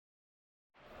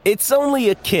It's only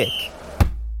a kick,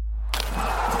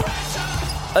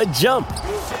 a jump,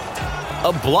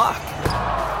 a block.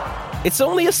 It's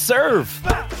only a serve.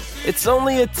 It's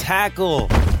only a tackle,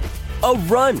 a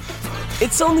run.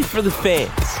 It's only for the fans.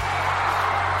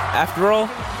 After all,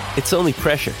 it's only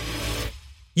pressure.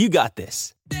 You got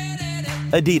this.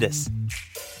 Adidas.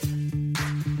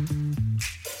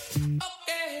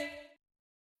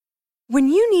 When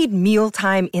you need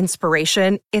mealtime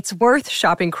inspiration, it's worth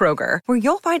shopping Kroger, where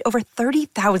you'll find over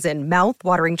 30,000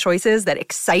 mouth-watering choices that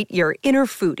excite your inner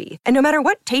foodie. And no matter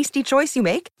what tasty choice you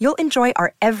make, you'll enjoy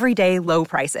our everyday low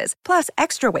prices, plus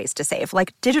extra ways to save,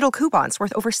 like digital coupons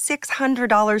worth over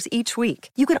 $600 each week.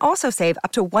 You can also save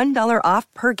up to $1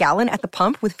 off per gallon at the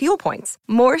pump with fuel points.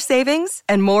 More savings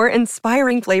and more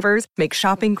inspiring flavors make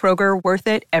shopping Kroger worth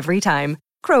it every time.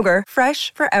 Kroger,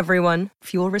 fresh for everyone.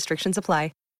 Fuel restrictions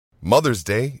apply. Mother's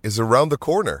Day is around the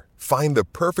corner. Find the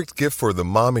perfect gift for the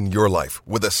mom in your life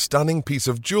with a stunning piece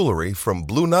of jewelry from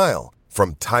Blue Nile.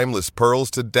 From timeless pearls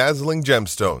to dazzling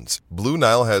gemstones, Blue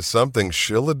Nile has something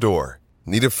she'll adore.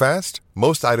 Need it fast?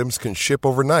 Most items can ship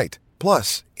overnight.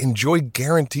 Plus, enjoy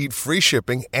guaranteed free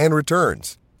shipping and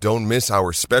returns. Don't miss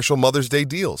our special Mother's Day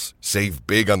deals. Save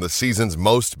big on the season's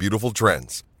most beautiful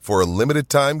trends. For a limited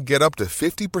time, get up to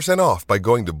 50% off by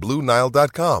going to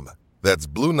BlueNile.com. That's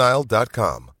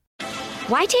BlueNile.com.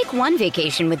 Why take one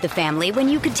vacation with the family when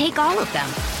you could take all of them?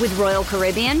 With Royal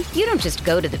Caribbean, you don't just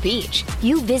go to the beach.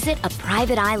 You visit a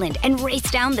private island and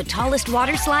race down the tallest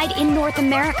water slide in North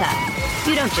America.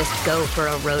 You don't just go for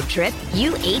a road trip.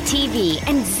 You ATV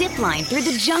and zip line through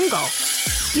the jungle.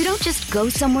 You don't just go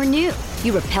somewhere new.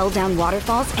 You rappel down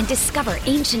waterfalls and discover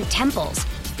ancient temples.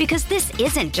 Because this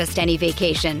isn't just any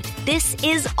vacation. This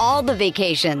is all the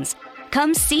vacations.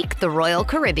 Come seek the Royal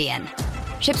Caribbean.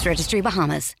 Ships Registry,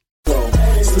 Bahamas.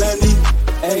 Slendy,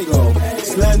 Ego,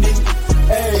 Slendy,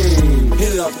 ayy.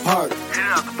 Hit it out the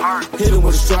park. Hit it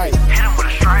with a strike.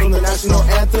 From the national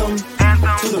anthem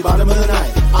to the bottom of the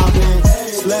night. I'm in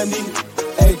Slendy,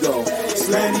 Ego,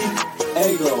 Slendy,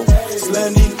 Ego,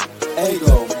 Slendy,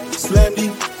 Ego, Slendy,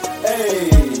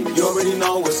 ayy. You already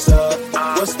know what's up.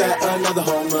 What's that? Another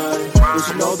home run. But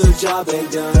you know the job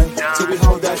ain't done till we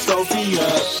hold that trophy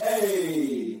up.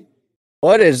 Ayy.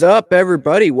 What is up,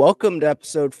 everybody? Welcome to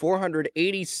episode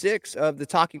 486 of the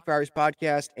Talking Friars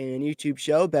podcast and YouTube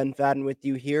show. Ben Fadden with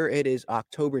you here. It is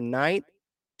October 9th,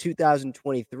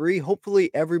 2023.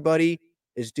 Hopefully everybody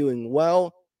is doing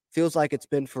well. Feels like it's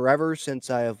been forever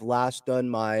since I have last done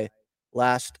my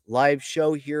last live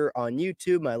show here on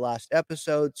YouTube, my last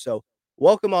episode. So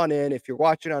welcome on in. If you're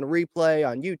watching on replay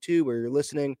on YouTube or you're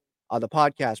listening on the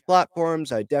podcast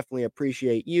platforms, I definitely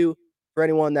appreciate you. For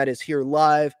anyone that is here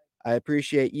live, I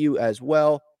appreciate you as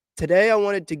well. Today, I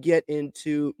wanted to get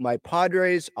into my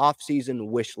Padres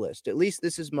offseason wish list. At least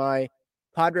this is my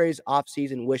Padres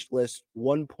offseason wish list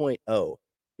 1.0,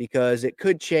 because it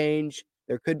could change.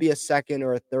 There could be a second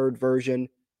or a third version,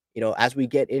 as we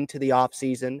get into the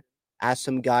offseason, as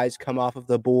some guys come off of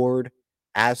the board,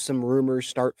 as some rumors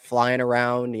start flying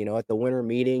around, at the winter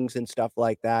meetings and stuff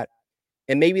like that.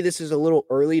 And maybe this is a little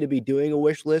early to be doing a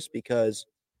wish list because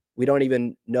we don't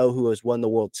even know who has won the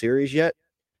World Series yet,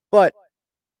 but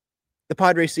the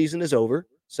Padres season is over.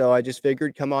 So I just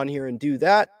figured come on here and do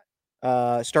that.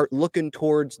 Start looking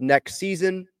towards next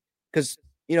season because,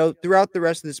 throughout the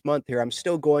rest of this month here, I'm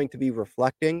still going to be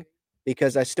reflecting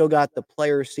because I still got the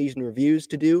player season reviews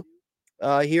to do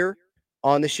here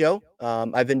on the show.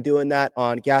 I've been doing that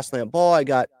on Gaslamp Ball. I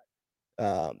got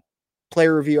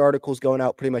player review articles going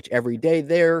out pretty much every day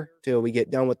there till we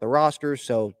get done with the roster.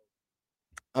 So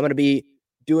I'm going to be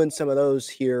doing some of those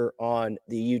here on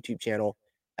the YouTube channel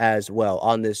as well,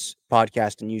 on this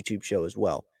podcast and YouTube show as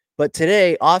well. But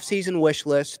today, off-season wish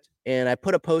list, and I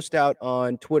put a post out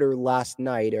on Twitter last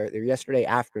night or yesterday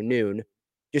afternoon,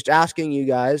 just asking you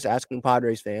guys, asking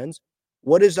Padres fans,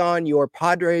 what is on your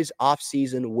Padres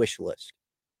off-season wish list?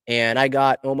 And I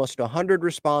got almost 100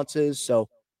 responses, so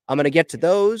I'm going to get to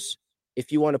those.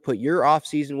 If you want to put your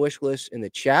off-season wish list in the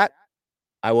chat,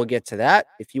 I will get to that.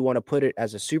 If you want to put it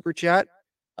as a super chat,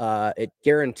 it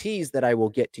guarantees that I will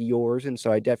get to yours. And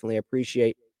so I definitely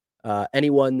appreciate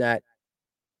anyone that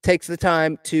takes the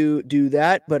time to do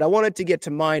that. But I wanted to get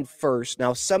to mine first.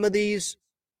 Now, some of these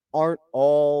aren't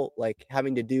all like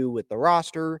having to do with the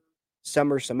roster.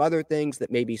 Some are some other things that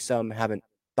maybe some haven't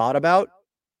thought about.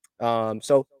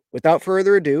 So without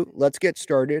further ado, let's get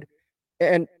started.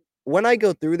 And when I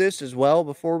go through this as well,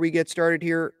 before we get started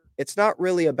here, it's not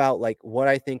really about like what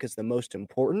I think is the most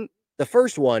important. The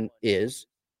first one is,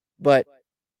 but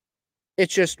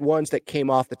it's just ones that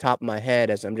came off the top of my head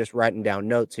as I'm just writing down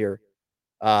notes here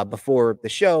before the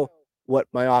show. what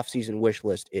my offseason wish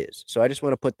list is. So I just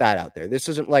want to put that out there. This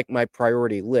isn't like my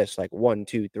priority list, like 1,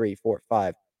 2, 3, 4,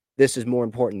 5. This is more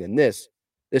important than this.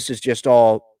 This is just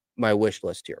all my wish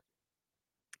list here.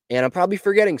 And I'm probably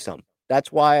forgetting some.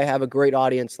 That's why I have a great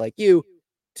audience like you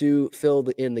to fill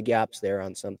in the gaps there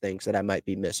on some things that I might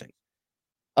be missing.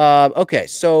 Okay,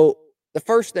 so the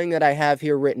first thing that I have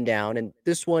here written down, and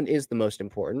this one is the most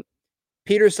important,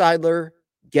 Peter Seidler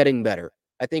getting better.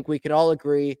 I think we can all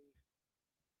agree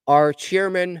our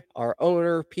chairman, our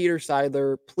owner, Peter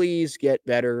Seidler, please get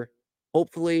better.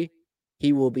 Hopefully,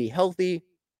 he will be healthy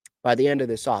by the end of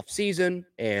this offseason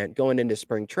and going into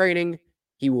spring training.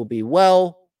 He will be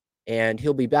well and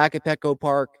he'll be back at Petco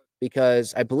Park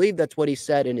because I believe that's what he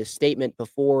said in his statement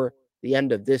before the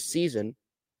end of this season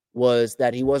was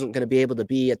that he wasn't going to be able to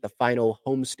be at the final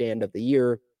homestand of the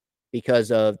year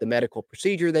because of the medical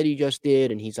procedure that he just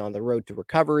did, and he's on the road to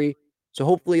recovery. So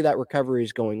hopefully that recovery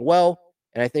is going well.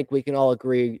 And I think we can all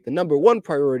agree the number one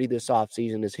priority this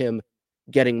offseason is him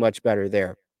getting much better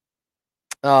there.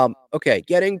 Okay,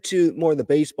 getting to more of the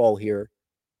baseball here.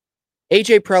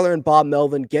 AJ Preller and Bob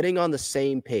Melvin getting on the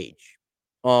same page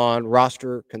on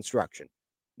roster construction.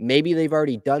 Maybe they've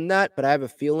already done that, but I have a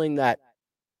feeling that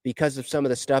because of some of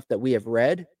the stuff that we have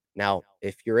read. Now,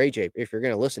 if you're going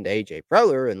to listen to AJ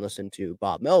Preller and listen to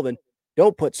Bob Melvin,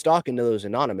 don't put stock into those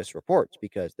anonymous reports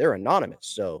because they're anonymous.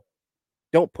 So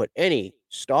don't put any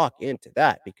stock into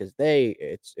that because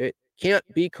it can't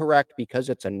be correct because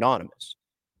it's anonymous.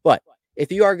 But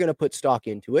if you are going to put stock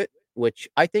into it, which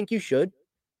I think you should,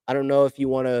 I don't know if you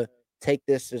want to take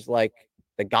this as like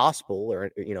the gospel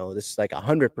or, this is like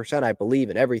 100% I believe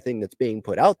in everything that's being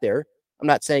put out there. I'm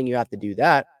not saying you have to do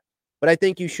that, but I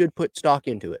think you should put stock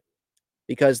into it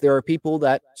because there are people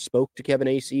that spoke to Kevin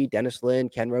Acee, Dennis Lin,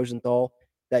 Ken Rosenthal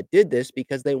that did this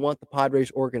because they want the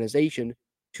Padres organization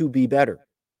to be better.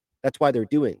 That's why they're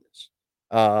doing this.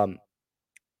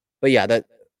 But yeah, the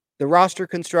roster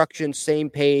construction, same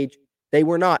page. They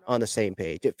were not on the same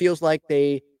page. It feels like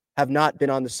they have not been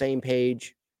on the same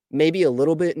page, maybe a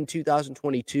little bit in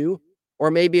 2022, or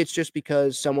maybe it's just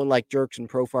because someone like Jurickson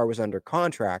Profar was under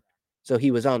contract, so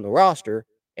he was on the roster,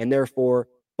 and therefore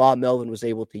Bob Melvin was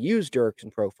able to use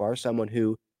Jurickson Profar, someone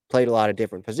who played a lot of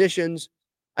different positions.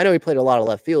 I know he played a lot of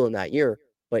left field in that year,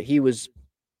 but he was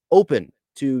open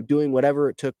to doing whatever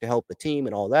it took to help the team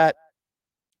and all that.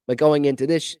 But going into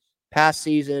this past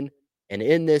season and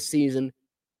in this season,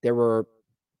 there were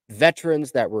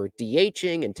veterans that were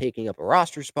DHing and taking up a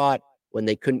roster spot when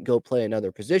they couldn't go play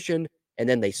another position, and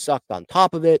then they sucked on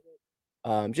top of it.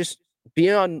 Just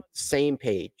being on the same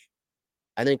page.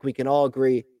 I think we can all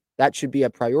agree that should be a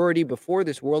priority before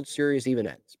this World Series even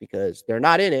ends because they're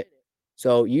not in it.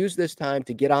 So use this time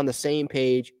to get on the same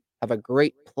page, have a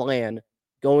great plan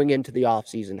going into the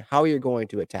offseason, how you're going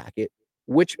to attack it,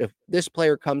 if this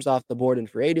player comes off the board in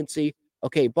free agency,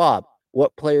 okay, Bob,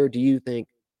 what player do you think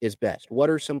is best? What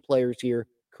are some players here?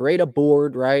 Create a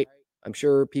board, right? I'm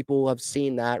sure people have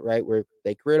seen that, right? Where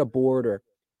they create a board or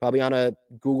probably on a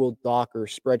Google Doc or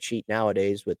spreadsheet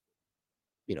nowadays with,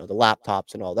 the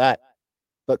laptops and all that.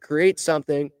 But create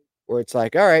something where it's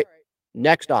like, all right,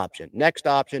 next option,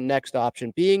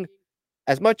 being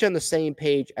as much on the same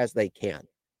page as they can.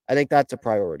 I think that's a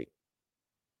priority.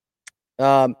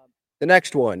 The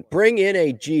next one, bring in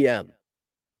a GM.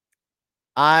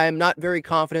 I'm not very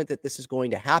confident that this is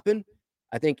going to happen.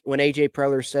 I think when AJ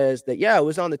Preller says that, yeah, it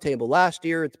was on the table last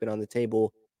year, it's been on the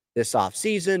table this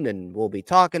offseason, and we'll be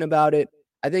talking about it.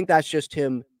 I think that's just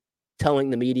him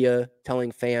telling the media,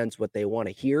 telling fans what they want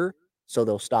to hear, so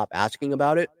they'll stop asking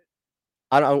about it.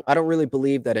 I don't really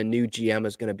believe that a new GM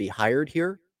is going to be hired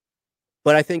here,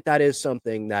 but I think that is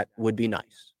something that would be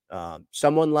nice.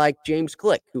 Someone like James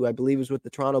Click, who I believe is with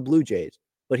the Toronto Blue Jays,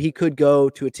 but he could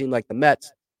go to a team like the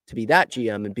Mets to be that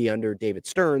GM and be under David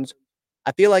Stearns.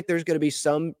 I feel like there's going to be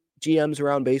some GMs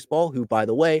around baseball who, by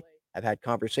the way, have had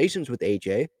conversations with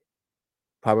AJ,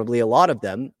 probably a lot of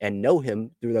them, and know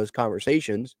him through those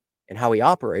conversations and how he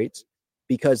operates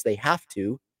because they have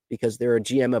to, because they're a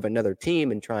GM of another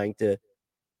team and trying to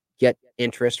get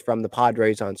interest from the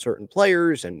Padres on certain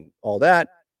players and all that.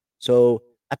 So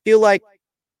I feel like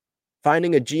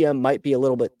finding a GM might be a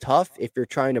little bit tough if you're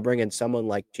trying to bring in someone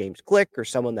like James Click or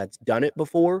someone that's done it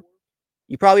before.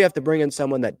 You probably have to bring in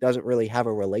someone that doesn't really have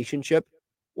a relationship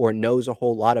or knows a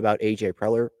whole lot about AJ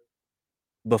Preller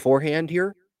beforehand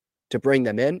here to bring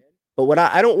them in. But what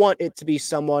I don't want it to be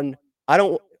someone,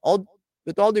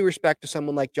 with all due respect to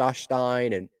someone like Josh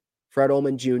Stein and Fred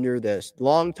Ullman Jr., the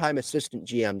longtime assistant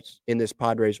GMs in this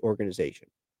Padres organization.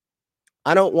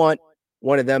 I don't want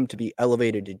one of them to be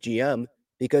elevated to GM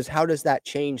because how does that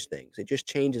change things? It just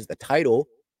changes the title,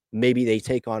 maybe they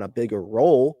take on a bigger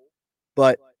role.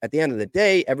 But at the end of the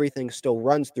day, everything still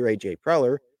runs through AJ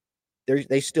Preller.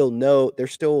 They still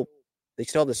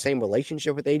have the same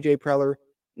relationship with AJ Preller.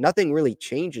 Nothing really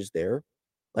changes there.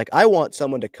 Like, I want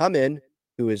someone to come in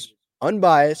who is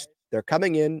unbiased. They're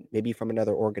coming in maybe from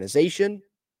another organization,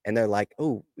 and they're like,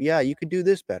 oh, yeah, you could do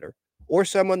this better. Or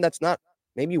someone that's not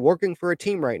maybe working for a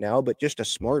team right now, but just a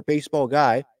smart baseball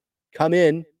guy, come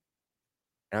in.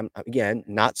 And again,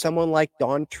 not someone like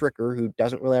Don Tricker, who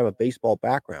doesn't really have a baseball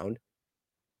background.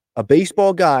 A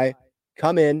baseball guy,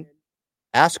 come in,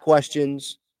 ask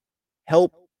questions,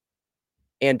 help,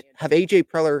 and have AJ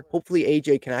Preller. Hopefully,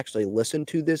 AJ can actually listen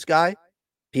to this guy.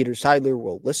 Peter Seidler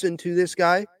will listen to this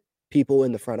guy. People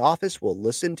in the front office will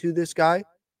listen to this guy.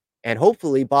 And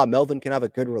hopefully, Bob Melvin can have a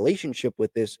good relationship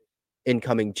with this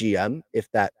incoming GM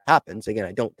if that happens. Again,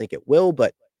 I don't think it will,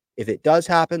 but if it does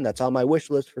happen, that's on my wish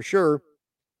list for sure.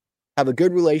 Have a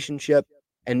good relationship,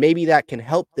 and maybe that can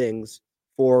help things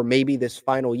for maybe this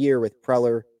final year with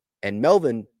Preller and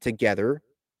Melvin together.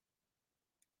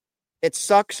 It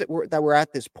sucks that we're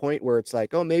at this point where it's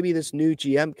like, oh, maybe this new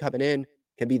GM coming in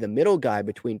can be the middle guy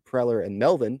between Preller and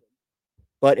Melvin.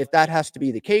 But if that has to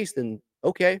be the case, then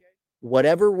okay,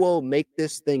 whatever will make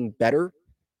this thing better,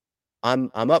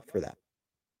 I'm up for that.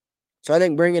 So I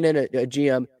think bringing in a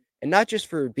GM, and not just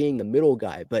for being the middle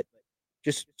guy, but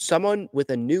just someone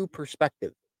with a new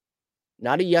perspective,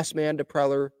 not a yes man to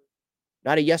Preller,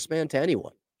 not a yes man to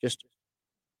anyone, just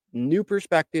new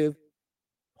perspective.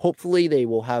 Hopefully they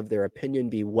will have their opinion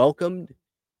be welcomed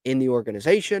in the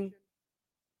organization.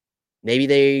 Maybe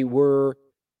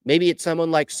it's someone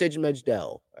like Sig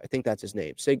Mejdal. I think that's his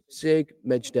name. Sig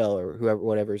Mejdal, or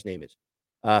whatever his name is.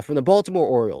 From the Baltimore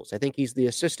Orioles. I think he's the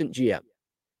assistant GM.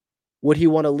 Would he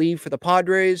want to leave for the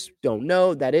Padres? Don't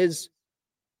know.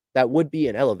 That would be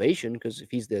an elevation, because if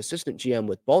he's the assistant GM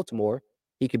with Baltimore,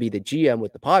 he could be the GM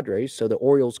with the Padres, so the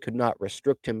Orioles could not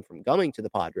restrict him from going to the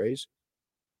Padres.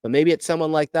 But maybe it's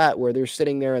someone like that where they're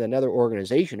sitting there in another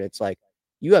organization. It's like,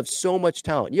 you have so much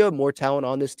talent. You have more talent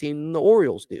on this team than the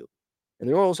Orioles do. And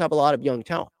the Orioles have a lot of young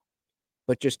talent.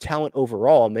 But just talent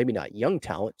overall, maybe not young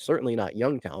talent, certainly not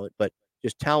young talent, but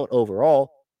just talent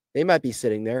overall, they might be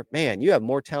sitting there, man, you have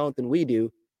more talent than we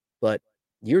do, but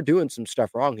you're doing some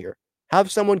stuff wrong here.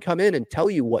 Have someone come in and tell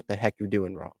you what the heck you're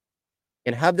doing wrong.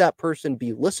 And have that person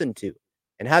be listened to.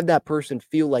 And have that person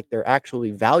feel like they're actually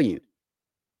valued.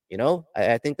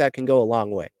 I think that can go a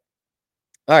long way.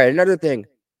 All right, another thing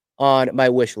on my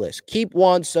wish list. Keep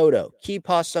Juan Soto. Keep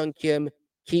Ha-Sung Kim.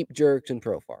 Keep Jerks and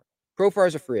Profar. Profar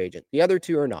is a free agent. The other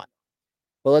two are not.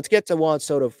 But let's get to Juan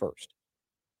Soto first.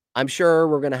 I'm sure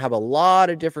we're going to have a lot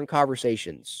of different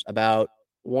conversations about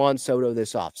Juan Soto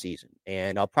this offseason.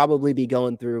 And I'll probably be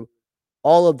going through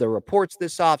all of the reports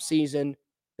this offseason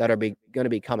that are going to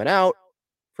be coming out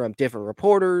from different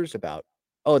reporters about,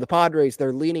 oh, the Padres,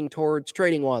 they're leaning towards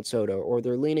trading Juan Soto, or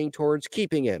they're leaning towards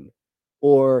keeping him,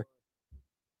 or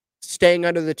staying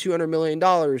under the $200 million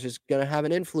is going to have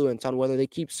an influence on whether they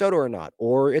keep Soto or not,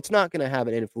 or it's not going to have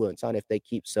an influence on if they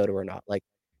keep Soto or not. Like,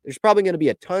 there's probably going to be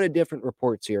a ton of different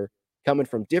reports here coming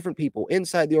from different people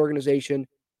inside the organization,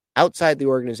 outside the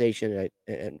organization,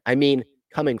 and I mean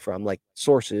coming from like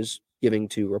sources giving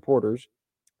to reporters,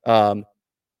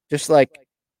 just like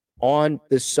on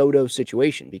the Soto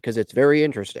situation, because it's very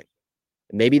interesting.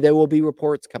 Maybe there will be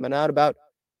reports coming out about,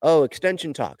 oh,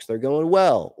 extension talks, they're going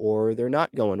well, or they're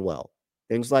not going well,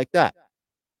 things like that.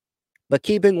 But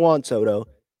keeping Juan Soto,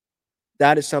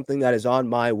 that is something that is on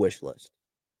my wish list.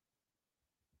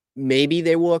 Maybe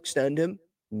they will extend him,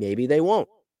 maybe they won't.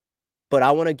 But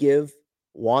I want to give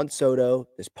Juan Soto,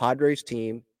 this Padres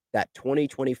team, that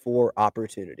 2024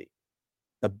 opportunity.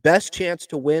 The best chance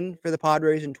to win for the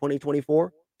Padres in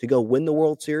 2024, to go win the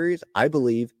World Series, I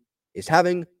believe, is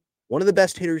having one of the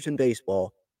best hitters in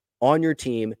baseball on your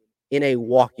team in a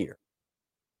walk year,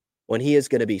 when he is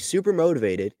going to be super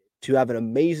motivated to have an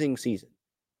amazing season.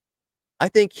 I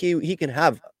think he can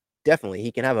have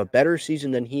a better season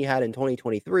than he had in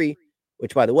 2023,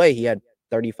 which, by the way, he had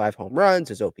 35 home runs.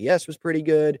 His OPS was pretty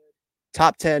good.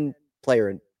 Top 10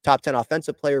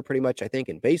 offensive player, pretty much, I think,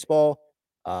 in baseball.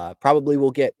 Probably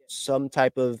will get some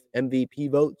type of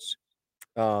MVP votes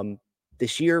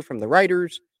this year from the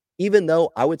writers, even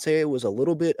though I would say it was a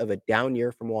little bit of a down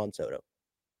year from Juan Soto.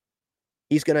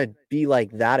 He's going to be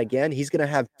like that again. He's going to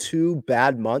have 2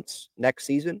 bad months next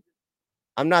season.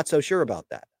 I'm not so sure about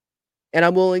that. And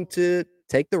I'm willing to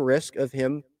take the risk of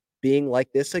him being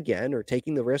like this again, or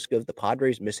taking the risk of the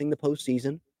Padres missing the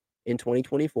postseason in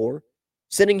 2024.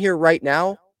 Sitting here right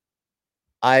now,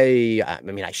 I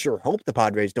mean, I sure hope the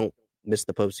Padres don't miss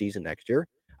the postseason next year.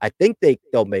 I think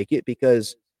they'll make it,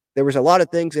 because there was a lot of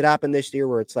things that happened this year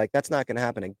where it's like, that's not going to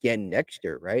happen again next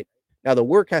year, right? Now, the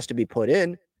work has to be put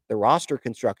in. The roster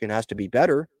construction has to be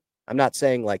better. I'm not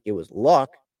saying like it was luck.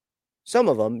 Some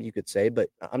of them you could say, but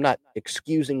I'm not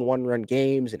excusing one-run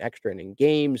games and extra inning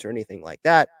games or anything like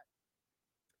that.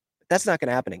 But that's not going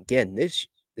to happen again this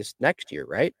next year,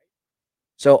 right?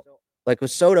 So, like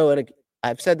with Soto, and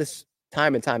I've said this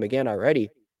time and time again already,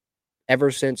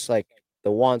 ever since like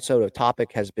the Juan Soto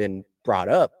topic has been brought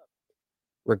up,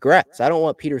 regrets. I don't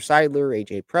want Peter Seidler,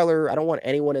 AJ Preller. I don't want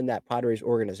anyone in that Padres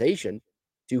organization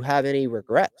to have any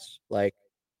regrets. Like,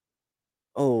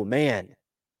 oh man,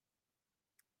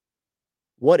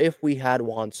 what if we had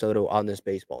Juan Soto on this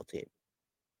baseball team?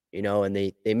 You know, and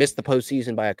they missed the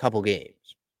postseason by a couple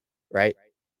games, right?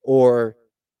 Or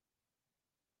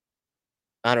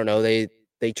I don't know, they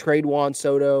trade Juan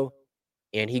Soto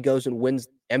and he goes and wins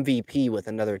MVP with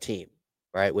another team,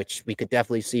 right? Which we could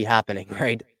definitely see happening,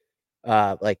 right?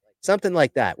 Like something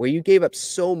like that, where you gave up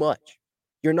so much.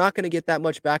 You're not going to get that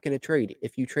much back in a trade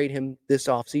if you trade him this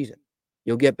offseason.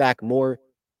 You'll get back more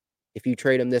if you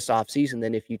trade him this offseason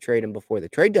than if you trade him before the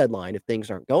trade deadline if things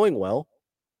aren't going well.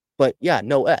 But yeah,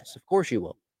 no S. Of course you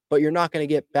will. But you're not going to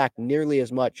get back nearly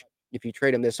as much if you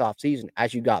trade him this offseason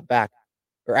as you got back,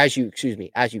 or as you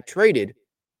traded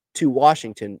to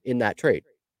Washington in that trade.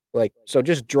 Like, so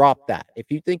just drop that.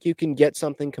 If you think you can get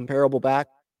something comparable back,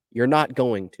 you're not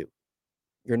going to.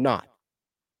 You're not.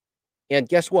 And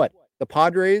guess what? The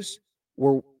Padres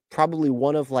were probably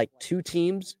one of like two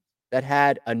teams that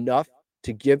had enough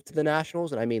to give to the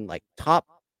Nationals. And I mean like top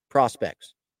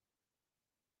prospects.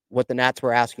 What the Nats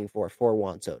were asking for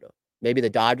Juan Soto. Maybe the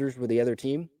Dodgers were the other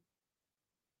team.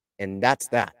 And that's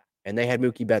that. And they had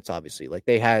Mookie Betts, obviously. Like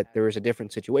there was a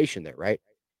different situation there, right?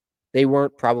 They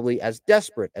weren't probably as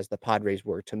desperate as the Padres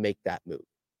were to make that move.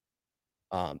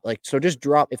 So just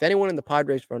drop. If anyone in the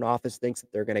Padres front office thinks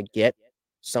that they're going to get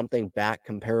something back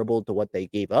comparable to what they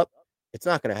gave up, it's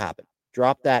not going to happen.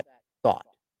 Drop that thought.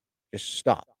 Just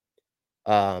stop.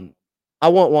 I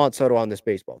want Juan Soto on this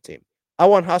baseball team. I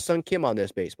want Ha-Seong Kim on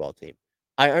this baseball team.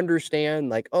 I understand,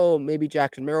 like, oh, maybe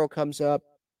Jackson Merrill comes up,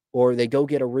 or they go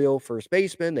get a real first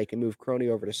baseman. They can move Crony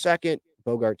over to second.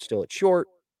 Bogart's still at short.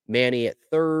 Manny at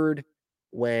third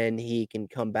when he can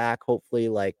come back, hopefully,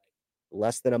 like,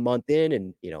 less than a month in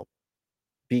and,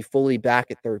 be fully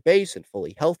back at third base and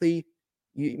fully healthy.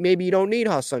 Maybe you don't need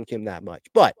Ha-Seong Kim that much,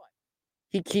 but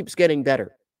he keeps getting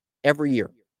better every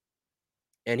year.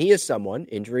 And he is someone,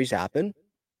 injuries happen.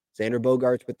 Xander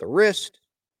Bogaerts with the wrist.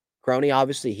 Crony,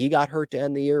 obviously, he got hurt to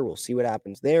end the year. We'll see what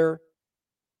happens there.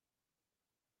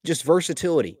 Just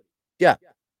versatility. Yeah.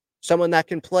 Someone that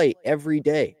can play every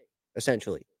day,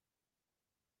 essentially.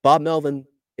 Bob Melvin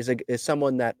is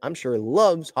someone that I'm sure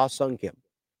loves Ha-Seong Kim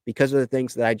because of the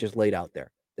things that I just laid out there.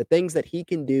 The things that he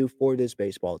can do for this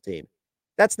baseball team.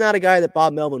 That's not a guy that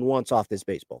Bob Melvin wants off this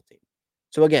baseball team.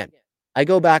 So again, I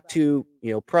go back to,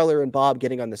 Preller and Bob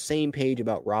getting on the same page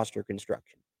about roster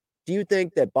construction. Do you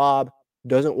think that Bob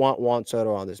doesn't want Juan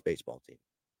Soto on this baseball team?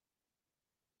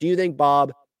 Do you think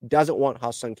Bob doesn't want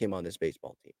Ha-Seong Kim on this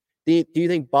baseball team? Do you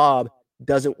think Bob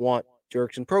doesn't want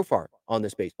Jurickson Profar on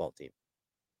this baseball team?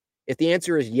 If the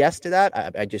answer is yes to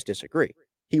that, I just disagree.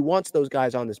 He wants those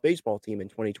guys on this baseball team in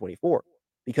 2024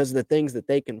 because of the things that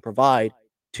they can provide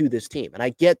to this team. And I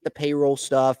get the payroll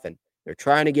stuff, and they're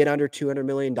trying to get under $200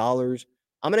 million.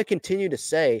 I'm going to continue to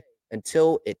say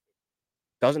until it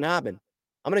doesn't happen,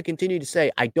 I'm going to continue to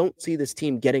say I don't see this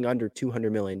team getting under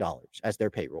 $200 million as their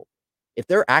payroll. If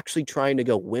they're actually trying to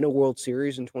go win a World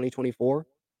Series in 2024,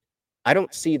 I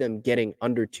don't see them getting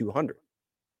under 200.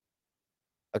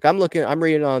 Like I'm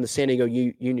reading on the San Diego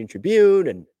Union Tribune,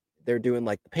 and they're doing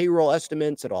like the payroll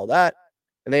estimates and all that.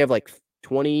 And they have like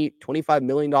 $25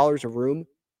 million of room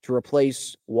to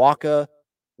replace Waka,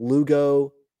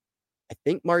 Lugo. I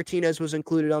think Martinez was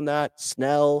included on that.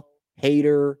 Snell,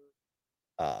 Hader,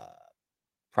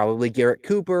 probably Garrett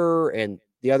Cooper, and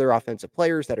the other offensive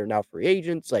players that are now free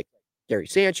agents, like Gary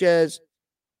Sanchez.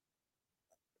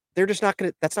 They're just not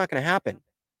going to, that's not going to happen.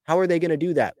 How are they going to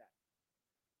do that?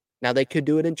 Now, they could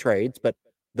do it in trades, but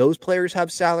those players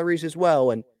have salaries as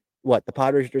well. And the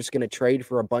Padres are just going to trade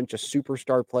for a bunch of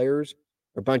superstar players,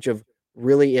 or a bunch of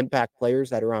really impact players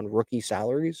that are on rookie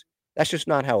salaries? That's just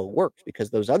not how it works, because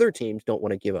those other teams don't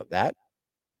want to give up that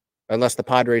unless the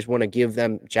Padres want to give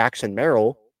them Jackson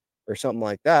Merrill or something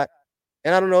like that.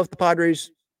 And I don't know if the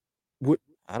Padres would,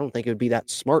 I don't think it would be that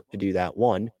smart to do that,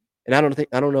 one. And I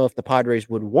don't know if the Padres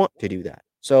would want to do that.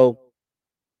 So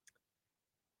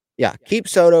yeah, keep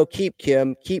Soto, keep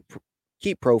Kim, keep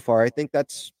Profar. I think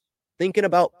that's thinking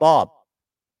about Bob.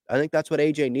 I think that's what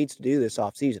AJ needs to do this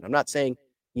offseason. I'm not saying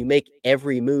you make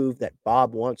every move that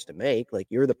Bob wants to make. Like,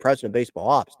 you're the president of baseball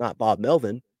ops, not Bob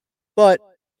Melvin. But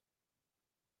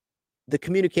the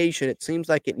communication, it seems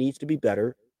like it needs to be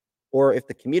better. Or if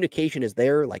the communication is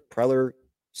there, like Preller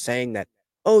saying that,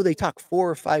 oh, they talk 4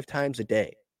 or 5 times a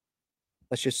day.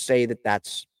 Let's just say that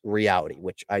that's reality,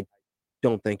 which I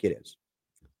don't think it is.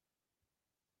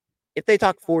 If they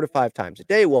talk 4 to 5 times a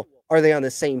day, well, are they on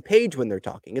the same page when they're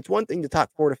talking? It's one thing to talk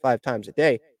 4 to 5 times a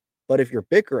day, but if you're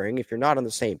bickering, if you're not on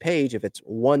the same page, if it's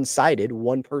one-sided,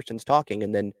 one person's talking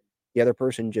and then the other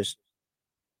person just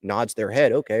nods their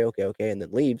head, okay, okay, okay, and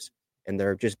then leaves, and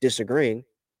they're just disagreeing,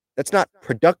 that's not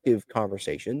productive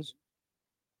conversations.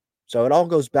 So it all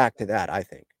goes back to that, I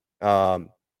think.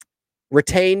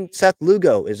 Retain Seth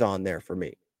Lugo is on there for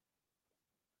me.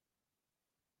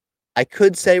 I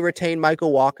could say retain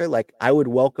Michael Wacha. Like, I would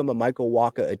welcome a Michael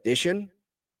Wacha addition,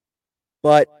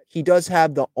 but he does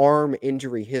have the arm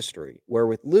injury history, where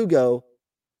with Lugo,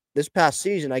 this past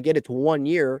season, I get it's 1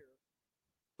 year,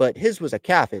 but his was a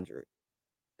calf injury.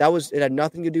 It had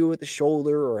nothing to do with the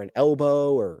shoulder or an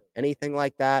elbow or anything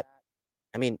like that.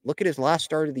 I mean, look at his last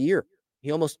start of the year.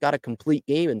 He almost got a complete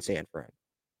game in San Fran.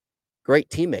 Great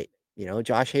teammate.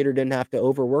 Josh Hader didn't have to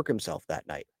overwork himself that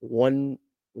night. One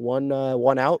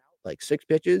out, like 6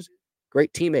 pitches.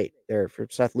 Great teammate there for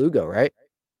Seth Lugo, right?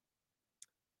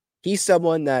 He's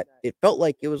someone that it felt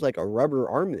like it was like a rubber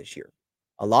arm this year.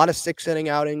 A lot of 6-inning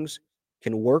outings,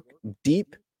 can work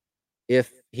deep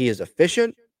if he is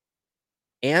efficient.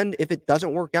 And if it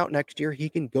doesn't work out next year, he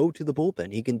can go to the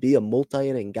bullpen. He can be a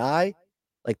multi-inning guy.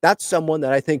 Like, that's someone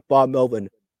that I think Bob Melvin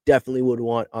definitely would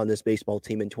want on this baseball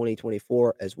team in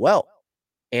 2024 as well.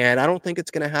 And I don't think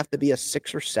it's going to have to be a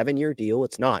 6 or 7 year deal.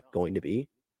 It's not going to be.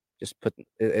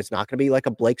 It's not going to be like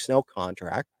a Blake Snell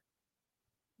contract.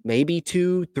 Maybe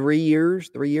 2, 3 years,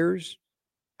 3 years.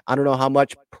 I don't know how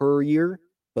much per year,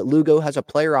 but Lugo has a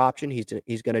player option.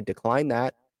 He's going to decline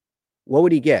that. What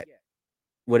would he get?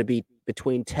 Would it be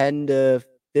between 10 to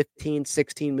 15,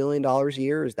 $16 million a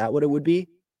year? Is that what it would be?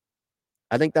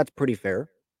 I think that's pretty fair.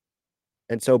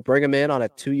 And so bring him in on a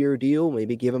 2-year deal,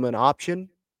 maybe give him an option.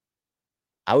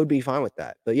 I would be fine with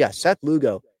that. But yeah, Seth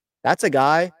Lugo, that's a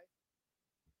guy.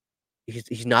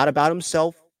 He's not about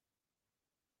himself.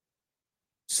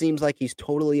 Seems like he's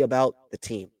totally about the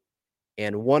team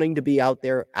and wanting to be out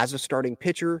there as a starting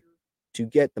pitcher to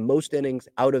get the most innings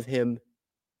out of him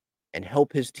and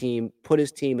help his team, put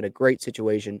his team in a great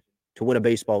situation to win a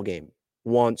baseball game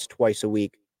once, twice a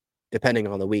week, depending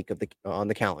on the week on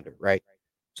the calendar, right?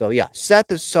 So yeah,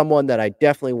 Seth is someone that I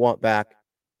definitely want back.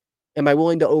 Am I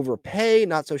willing to overpay?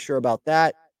 Not so sure about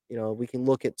that. We can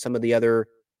look at some of the other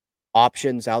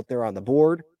options out there on the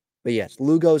board. But yes,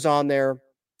 Lugo's on there.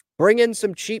 Bring in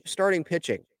some cheap starting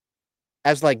pitching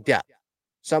as like depth.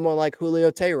 Someone like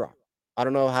Julio Teheran. I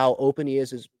don't know how open he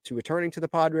is to returning to the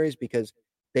Padres because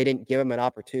they didn't give him an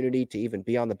opportunity to even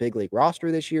be on the big league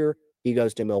roster this year. He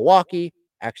goes to Milwaukee,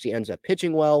 actually ends up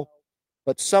pitching well.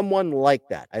 But someone like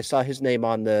that, I saw his name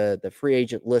on the free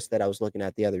agent list that I was looking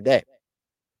at the other day.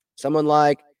 Someone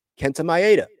like Kenta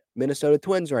Maeda, Minnesota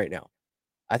Twins right now.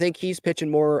 I think he's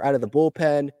pitching more out of the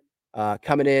bullpen,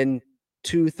 coming in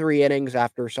 2-3 innings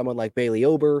after someone like Bailey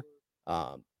Ober.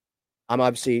 I'm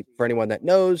obviously, for anyone that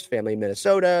knows, family in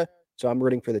Minnesota, so I'm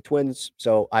rooting for the Twins.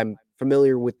 So I'm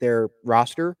familiar with their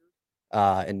roster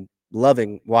and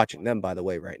loving watching them, by the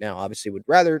way, right now. Obviously, would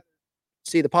rather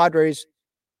see the Padres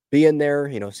be in there,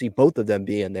 see both of them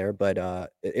be in there, but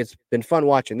it's been fun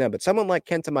watching them. But someone like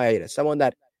Kenta Maeda, someone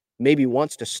that maybe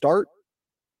wants to start,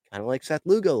 kind of like Seth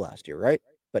Lugo last year, right?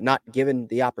 But not given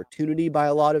the opportunity by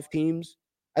a lot of teams.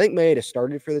 I think Maeda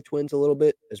started for the Twins a little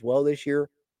bit as well this year,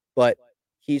 but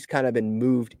he's kind of been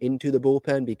moved into the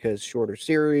bullpen because shorter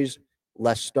series,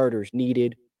 less starters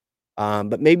needed.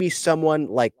 But maybe someone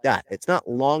like that. It's not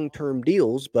long-term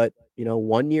deals, but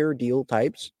 1-year deal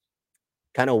types,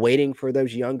 kind of waiting for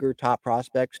those younger top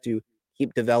prospects to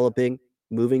keep developing,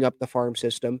 moving up the farm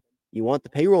system. You want the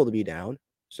payroll to be down,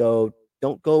 so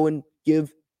don't go and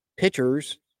give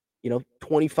pitchers,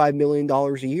 $25 million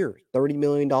a year, $30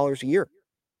 million a year.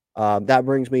 That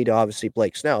brings me to obviously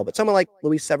Blake Snell, but someone like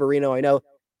Luis Severino, I know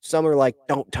some are like,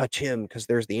 don't touch him because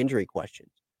there's the injury questions.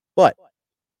 But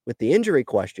with the injury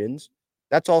questions,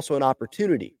 that's also an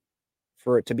opportunity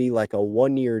for it to be like a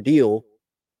 1-year deal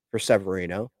for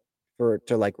Severino,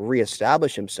 to like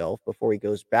reestablish himself before he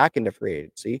goes back into free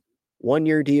agency.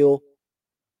 1-year deal.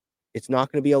 It's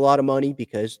not going to be a lot of money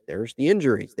because there's the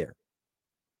injuries there.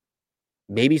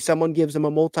 Maybe someone gives him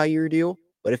a multi-year deal,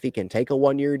 but if he can take a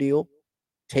 1-year deal,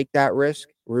 take that risk,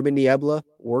 Ruben Niebla,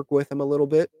 work with him a little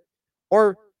bit.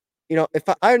 Or, if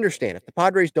I understand, if the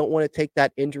Padres don't want to take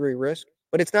that injury risk,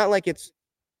 but it's not like it's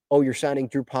oh, you're signing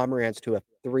Drew Pomeranz to a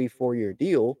 3-4 year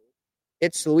deal.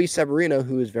 It's Luis Severino,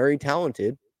 who is very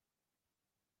talented.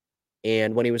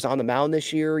 And when he was on the mound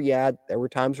this year, yeah, there were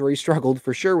times where he struggled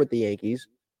for sure with the Yankees.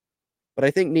 But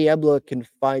I think Niebla can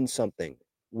find something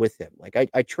with him. Like,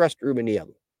 I trust Ruben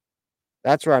Niebla.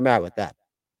 That's where I'm at with that.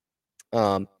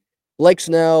 Blake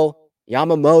Snell,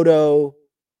 Yamamoto,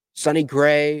 Sonny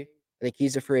Gray, I think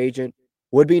he's a free agent,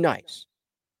 would be nice.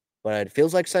 But it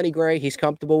feels like Sonny Gray, he's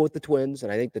comfortable with the Twins,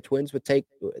 and I think the Twins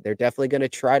they're definitely going to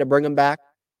try to bring him back.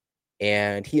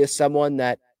 And he is someone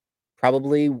that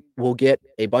probably will get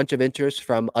a bunch of interest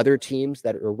from other teams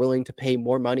that are willing to pay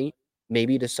more money,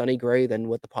 maybe to Sonny Gray, than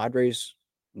what the Padres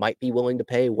might be willing to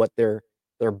pay, what their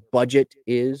budget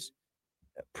is.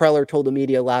 Preller told the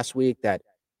media last week that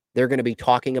they're going to be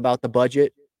talking about the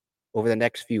budget over the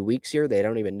next few weeks here. They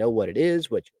don't even know what it is,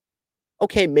 which,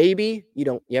 okay, maybe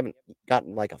you haven't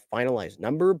gotten like a finalized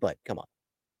number, but come on.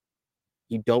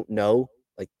 You don't know,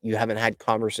 like you haven't had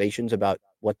conversations about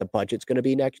what the budget's going to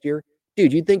be next year.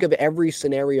 Dude, you think of every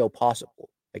scenario possible.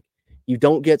 Like, you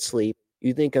don't get sleep.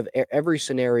 You think of every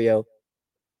scenario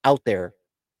out there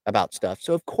about stuff.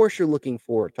 So of course you're looking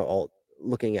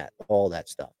at all that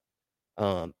stuff.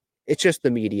 It's just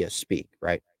the media speak,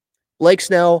 right? Blake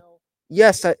Snell,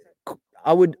 yes,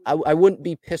 I wouldn't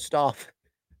be pissed off,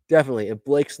 definitely, if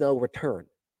Blake Snell returned.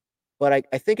 But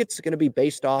I think it's going to be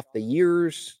based off the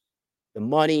years, the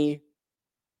money.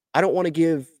 I don't want to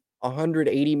give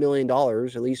 $180 million,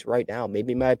 at least right now.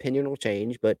 Maybe my opinion will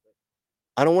change, but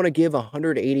I don't want to give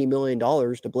 $180 million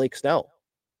to Blake Snell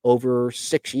over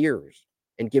 6 years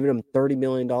and giving him $30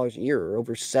 million a year, or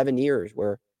over 7 years,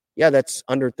 where, yeah, that's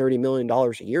under $30 million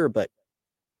a year. But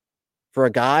for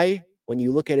a guy, when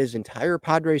you look at his entire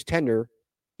Padres tenure,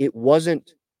 it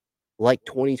wasn't like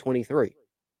 2023.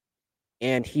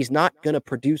 And he's not going to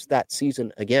produce that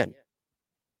season again.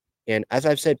 And as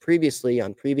I've said previously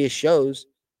on previous shows,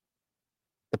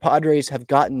 the Padres have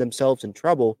gotten themselves in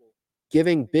trouble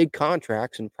giving big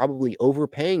contracts and probably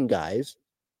overpaying guys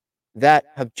that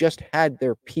have just had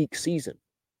their peak season.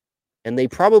 And they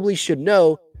probably should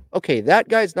know, okay, that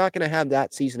guy's not going to have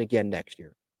that season again next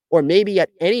year, or maybe at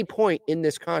any point in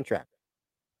this contract.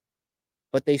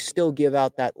 But they still give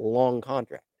out that long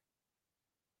contract.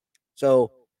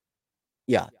 So,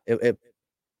 yeah,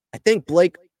 I think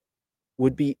Blake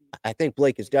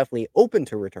is definitely open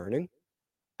to returning.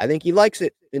 I think he likes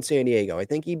it in San Diego. I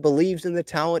think he believes in the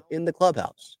talent in the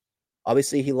clubhouse.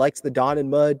 Obviously, he likes the Don and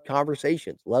Mud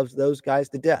conversations, loves those guys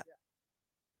to death.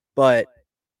 But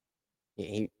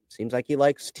he seems like he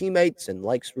likes teammates and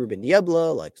likes Ruben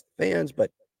Niebla, likes the fans,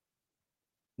 but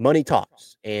money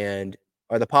talks. And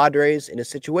are the Padres in a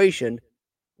situation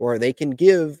where they can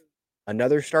give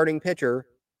another starting pitcher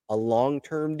a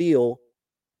long-term deal,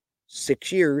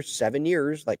 6 years, 7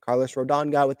 years, like Carlos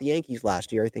Rodon got with the Yankees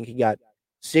last year? I think he got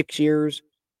 6 years,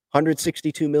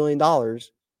 $162 million.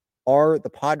 Are the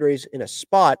Padres in a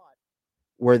spot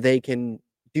where they can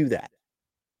do that?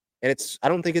 And I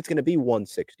don't think it's going to be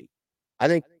 160. I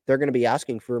think they're going to be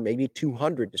asking for maybe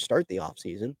 200 to start the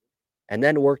offseason and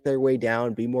then work their way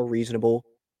down, be more reasonable.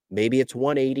 Maybe it's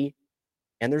 180.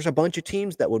 And there's a bunch of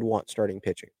teams that would want starting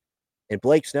pitching. And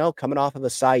Blake Snell coming off of a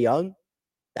Cy Young,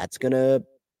 that's going to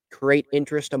create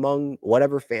interest among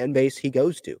whatever fan base he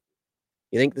goes to.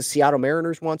 You think the Seattle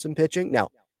Mariners want some pitching? Now,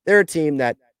 they're a team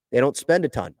that they don't spend a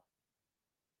ton.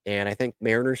 And I think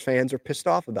Mariners fans are pissed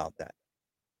off about that.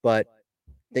 But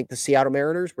I think the Seattle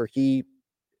Mariners, where he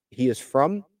is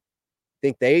from,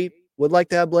 think they would like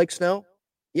to have Blake Snell?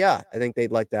 Yeah, I think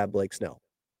they'd like to have Blake Snell.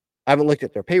 I haven't looked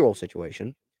at their payroll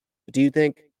situation. But do you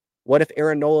think, what if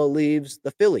Aaron Nola leaves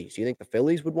the Phillies? Do you think the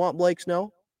Phillies would want Blake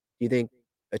Snell? Do you think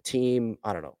a team,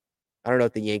 I don't know. I don't know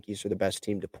if the Yankees are the best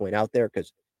team to point out there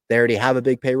because they already have a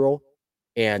big payroll.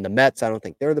 And the Mets, I don't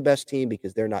think they're the best team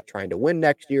because they're not trying to win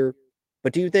next year.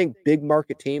 But do you think big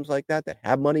market teams like that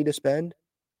have money to spend,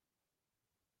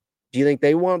 do you think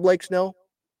they want Blake Snell?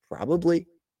 Probably.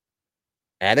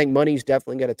 And I think money's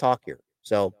definitely going to talk here.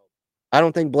 So I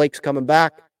don't think Blake's coming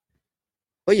back.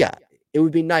 But yeah, it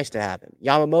would be nice to have him.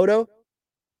 Yamamoto,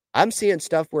 I'm seeing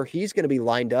stuff where he's going to be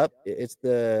lined up. It's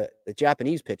the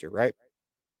Japanese pitcher, right?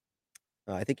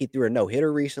 I think he threw a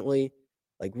no-hitter recently.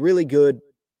 Like, really good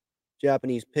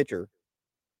Japanese pitcher.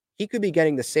 He could be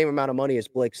getting the same amount of money as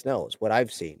Blake Snell, is what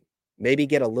I've seen. Maybe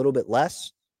get a little bit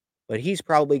less, but he's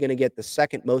probably going to get the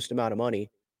second most amount of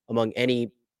money among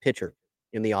any pitcher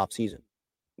in the offseason,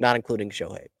 not including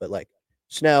Shohei, but like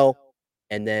Snell,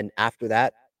 and then after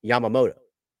that, Yamamoto.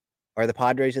 Are the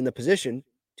Padres in the position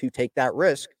to take that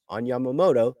risk on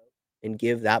Yamamoto and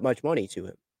give that much money to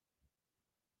him?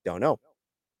 Don't know.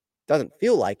 Doesn't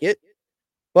feel like it,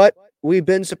 but we've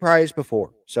been surprised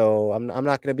before. So I'm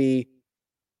not going to be,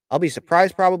 I'll be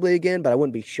surprised probably again, but I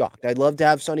wouldn't be shocked. I'd love to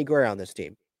have Sonny Gray on this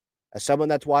team. As someone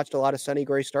that's watched a lot of Sonny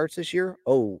Gray starts this year,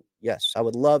 oh, yes, I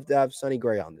would love to have Sonny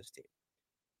Gray on this team.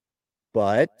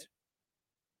 But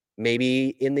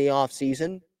maybe in the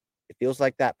offseason, it feels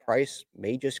like that price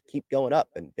may just keep going up.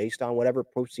 And based on whatever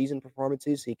postseason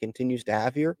performances he continues to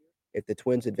have here, if the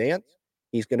Twins advance,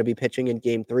 he's going to be pitching in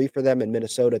Game 3 for them in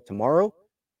Minnesota tomorrow.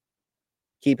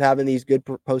 Keep having these good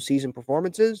postseason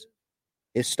performances,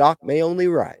 his stock may only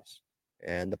rise,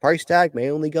 and the price tag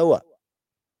may only go up.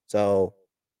 So,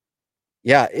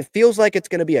 yeah, it feels like it's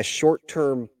going to be a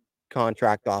short-term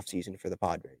contract offseason for the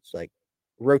Padres, like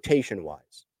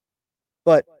rotation-wise.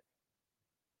 But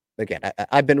again,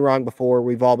 I've been wrong before.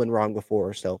 We've all been wrong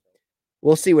before. So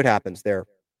we'll see what happens there.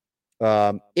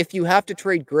 If you have to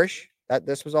trade Grish,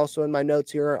 this was also in my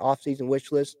notes here, offseason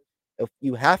wish list. If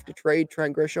you have to trade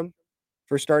Trent Grisham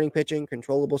for starting pitching,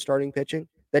 controllable starting pitching,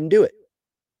 then do it.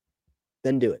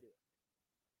 Then do it.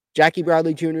 Jackie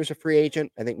Bradley Jr. is a free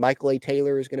agent. I think Michael A.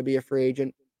 Taylor is going to be a free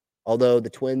agent. Although the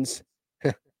Twins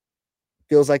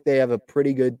feels like they have a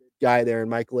pretty good guy there in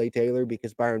Michael A. Taylor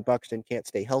because Byron Buxton can't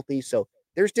stay healthy. So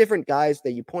there's different guys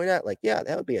that you point at, like, yeah,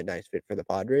 that would be a nice fit for the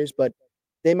Padres, but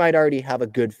they might already have a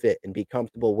good fit and be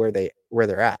comfortable where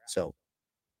they're at. So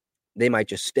they might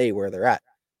just stay where they're at.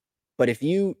 But if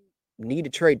you need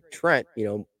to trade Trent,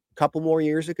 a couple more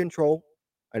years of control,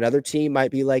 another team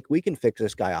might be like, we can fix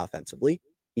this guy offensively.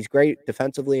 He's great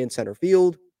defensively in center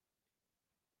field.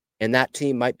 And that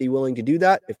team might be willing to do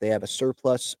that if they have a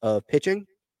surplus of pitching.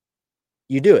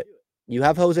 You do it. You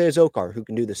have Jose Azocar, who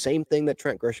can do the same thing that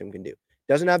Trent Grisham can do.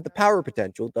 Doesn't have the power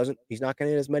potential. He's not going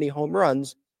to hit as many home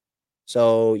runs.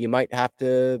 So you might have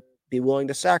to be willing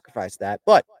to sacrifice that.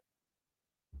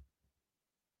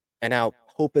 And now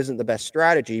hope isn't the best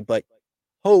strategy, but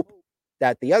hope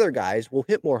that the other guys will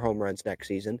hit more home runs next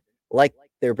season, like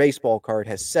their baseball card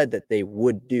has said that they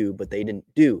would do, but they didn't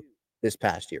do this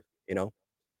past year.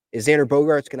 Is Xander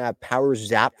Bogaerts going to have power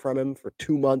zap from him for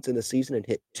 2 months in the season and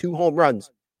hit 2 home runs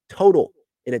total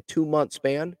in a 2-month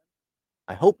span?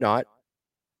 I hope not.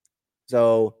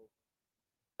 So,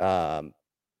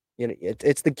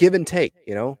 it's the give and take,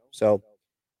 So,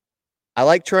 I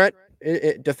like Trent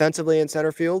defensively in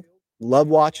center field. Love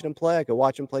watching him play. I could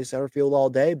watch him play center field all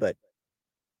day, but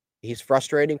he's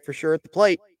frustrating for sure at the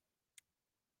plate.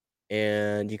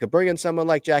 And you could bring in someone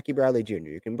like Jackie Bradley Jr.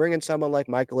 You can bring in someone like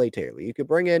Michael A. Taylor. You could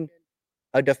bring in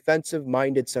a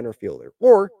defensive-minded center fielder.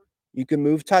 Or you can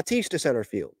move Tatis to center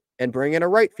field and bring in a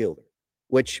right fielder,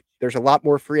 which there's a lot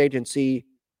more free agency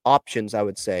options, I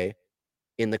would say,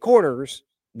 in the corners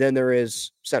than there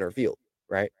is center field,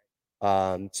 right?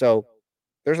 So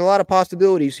there's a lot of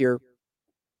possibilities here.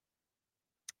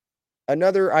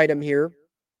 Another item here,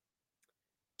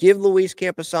 give Luis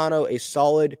Campusano a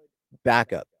solid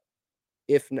backup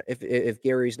if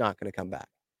Gary's not going to come back.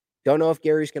 Don't know if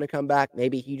Gary's going to come back.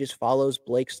 Maybe he just follows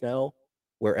Blake Snell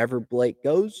wherever Blake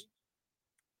goes,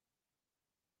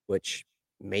 which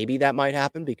maybe that might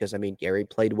happen because, Gary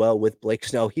played well with Blake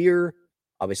Snell here.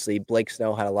 Obviously, Blake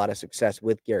Snell had a lot of success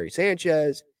with Gary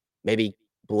Sanchez. Maybe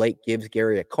Blake gives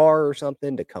Gary a car or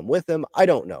something to come with him. I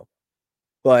don't know.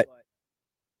 But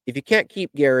if you can't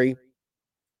keep Gary,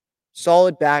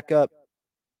 solid backup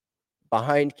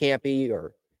behind Campy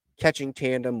or catching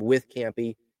tandem with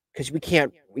Campy, because we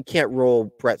can't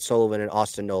roll Brett Sullivan and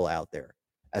Austin Nola out there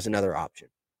as another option.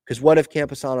 Because what if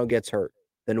Campusano gets hurt?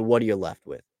 Then what are you left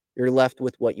with? You're left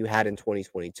with what you had in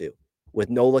 2022, with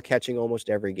Nola catching almost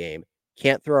every game.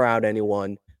 Can't throw out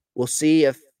anyone. We'll see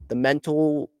if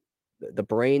the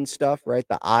brain stuff, right?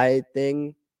 The eye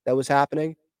thing that was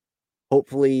happening.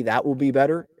 Hopefully that will be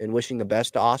better, and wishing the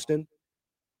best to Austin.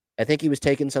 I think he was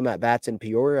taking some at-bats in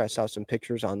Peoria. I saw some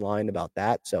pictures online about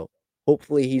that. So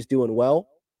hopefully he's doing well.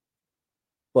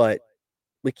 But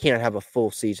we can't have a full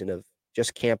season of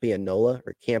just Campy and Nola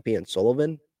or Campy and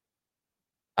Sullivan.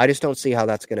 I just don't see how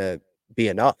that's going to be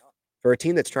enough. For a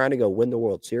team that's trying to go win the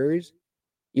World Series,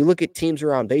 you look at teams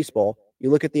around baseball, you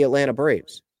look at the Atlanta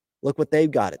Braves. Look what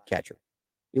they've got at catcher.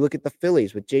 You look at the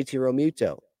Phillies with JT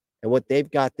Realmuto and what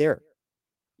they've got there.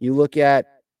 You look at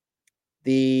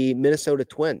the Minnesota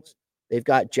Twins. They've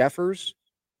got Jeffers,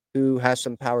 who has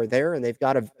some power there, and they've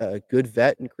got a good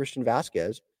vet in Christian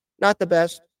Vasquez. Not the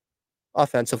best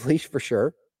offensively, for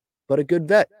sure, but a good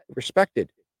vet, respected.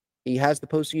 He has the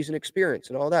postseason experience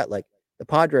and all that. Like, the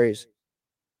Padres,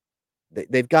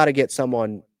 they've got to get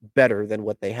someone better than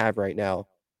what they have right now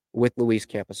with Luis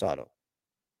Campusano.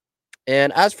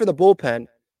 And as for the bullpen,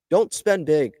 don't spend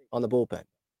big on the bullpen.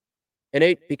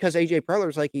 And because AJ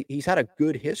Preller's he's had a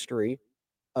good history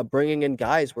bringing in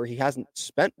guys where he hasn't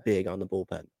spent big on the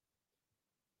bullpen.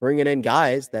 Bringing in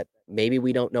guys that maybe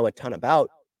we don't know a ton about,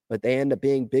 but they end up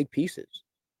being big pieces.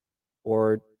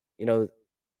 Or,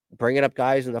 bringing up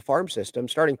guys in the farm system.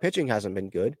 Starting pitching hasn't been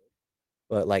good,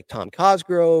 but like Tom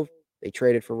Cosgrove, they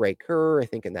traded for Ray Kerr, I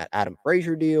think, in that Adam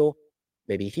Frazier deal.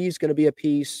 Maybe he's going to be a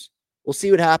piece. We'll see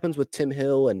what happens with Tim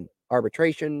Hill and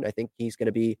arbitration. I think he's going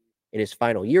to be in his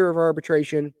final year of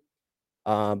arbitration.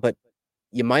 But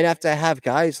you might have to have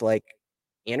guys like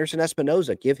Anderson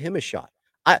Espinoza, give him a shot.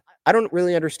 I don't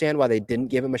really understand why they didn't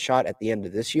give him a shot at the end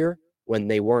of this year when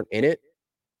they weren't in it.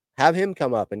 Have him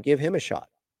come up and give him a shot,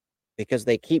 because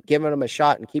they keep giving him a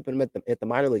shot and keeping him at the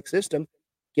minor league system.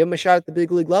 Give him a shot at the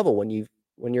big league level when you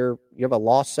have a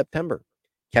lost September.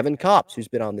 Kevin Kopps, who's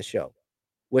been on the show,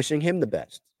 wishing him the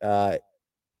best.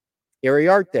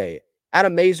 Iriarte,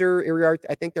 Adam Mazur, Iriarte,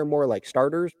 I think they're more like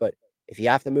starters, but if you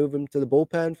have to move them to the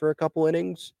bullpen for a couple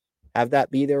innings, have that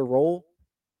be their role,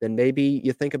 then maybe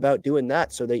you think about doing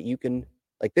that so that you can,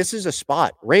 like, this is a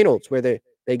spot. Reynolds, where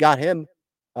they got him,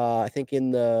 I think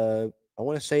I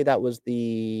want to say that was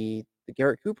the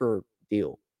Garrett Cooper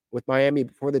deal with Miami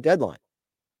before the deadline.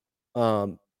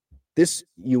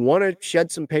 You want to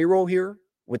shed some payroll here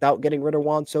without getting rid of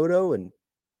Juan Soto and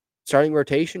starting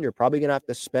rotation. You're probably going to have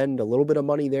to spend a little bit of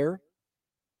money there.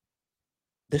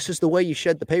 This is the way you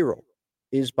shed the payroll,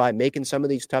 is by making some of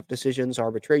these tough decisions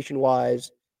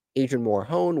arbitration-wise. Adrian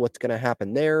Morhone, what's going to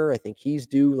happen there? I think he's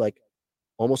due like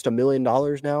almost $1 million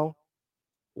now.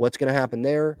 What's going to happen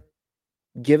there?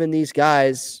 Giving these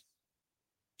guys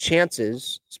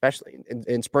chances, especially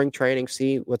in spring training,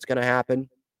 see what's going to happen.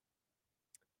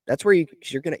 That's where you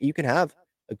can have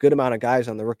a good amount of guys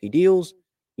on the rookie deals.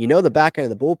 The back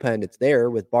end of the bullpen, it's there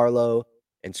with Barlow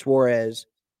and Suarez,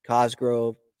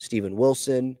 Cosgrove, Steven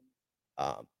Wilson.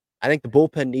 I think the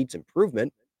bullpen needs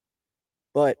improvement,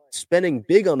 but spending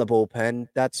big on the bullpen,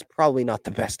 that's probably not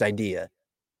the best idea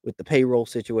with the payroll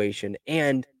situation.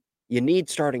 And you need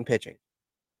starting pitching.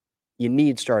 Be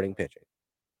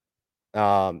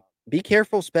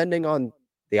careful spending on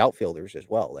the outfielders as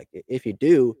well. Like, if you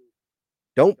do,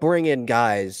 don't bring in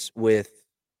guys with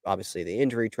obviously the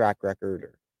injury track record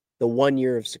or the 1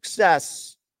 year of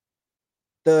success.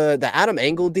 The Adam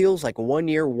Engel deals, like 1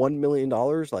 year, $1 million.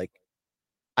 Like,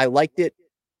 I liked it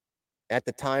at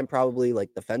the time, probably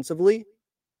like defensively,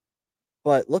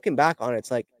 but looking back on it,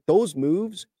 it's like those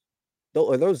moves,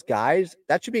 or those guys,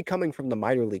 that should be coming from the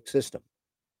minor league system.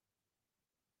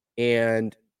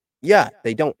 And yeah,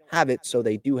 they don't have it, so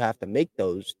they do have to make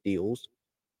those deals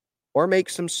or make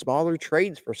some smaller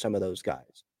trades for some of those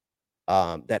guys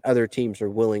that other teams are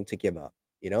willing to give up,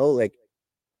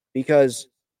 because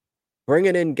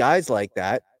bringing in guys like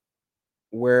that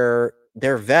where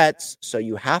they're vets, so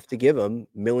you have to give them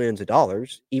millions of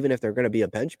dollars, even if they're going to be a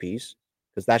bench piece,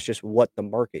 because that's just what the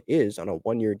market is on a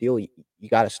 1 year deal. You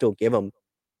got to still give them,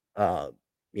 at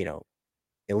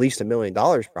least $1 million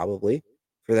probably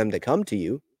for them to come to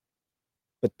you.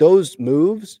 But those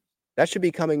moves, that should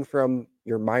be coming from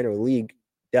your minor league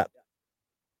depth.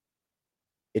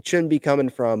 It shouldn't be coming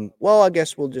from, well, I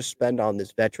guess we'll just spend on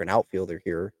this veteran outfielder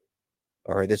here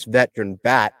or this veteran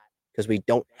bat because we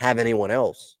don't have anyone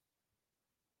else.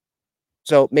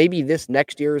 So maybe this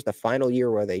next year is the final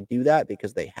year where they do that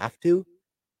because they have to.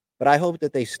 But I hope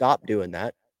that they stop doing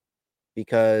that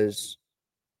because,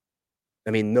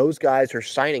 those guys are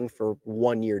signing for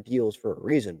 1 year deals for a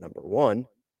reason, number one.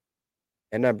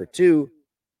 And number two,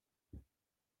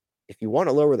 if you want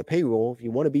to lower the payroll, if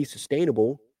you want to be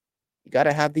sustainable, you got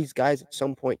to have these guys at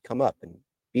some point come up and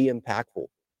be impactful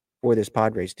for this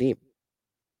Padres team.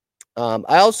 I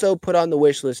also put on the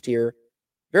wish list here,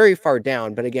 very far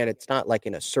down, but again, it's not like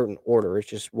in a certain order. It's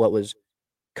just what was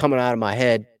coming out of my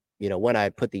head, when I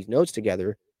put these notes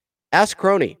together. Ask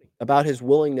Crony about his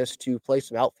willingness to play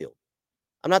some outfield.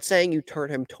 I'm not saying you turn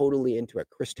him totally into a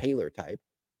Chris Taylor type,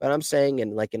 but I'm saying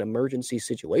in like an emergency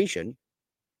situation,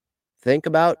 think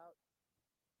about,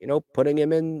 putting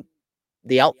him in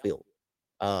the outfield.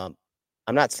 I'm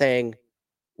not saying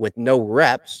with no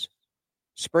reps,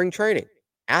 spring training.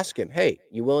 Ask him, hey,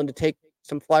 you willing to take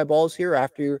some fly balls here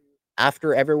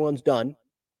after everyone's done?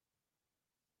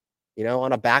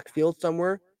 On a backfield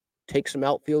somewhere, take some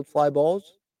outfield fly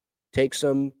balls, take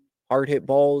some hard hit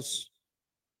balls,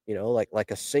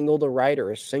 like a single to right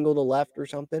or a single to left or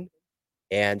something,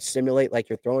 and simulate like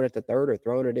you're throwing it to third or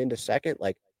throwing it into second,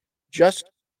 like just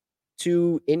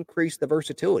to increase the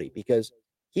versatility because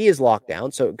he is locked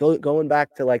down. So going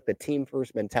back to like the team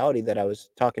first mentality that I was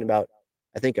talking about,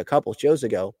 I think a couple shows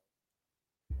ago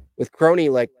with Crony,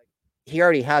 like he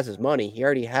already has his money. He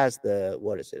already has a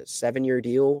 7-year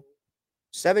deal,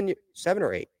 7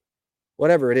 or 8.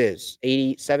 whatever it is,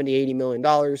 80, 70, 80 million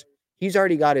dollars. He's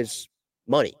already got his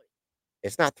money.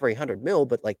 It's not 300 mil,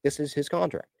 but like this is his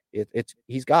contract.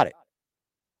 He's got it.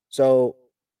 So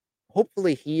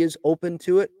hopefully he is open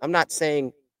to it. I'm not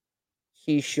saying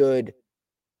he should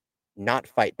not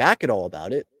fight back at all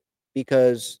about it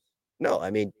because no,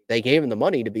 I mean, they gave him the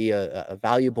money to be a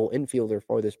valuable infielder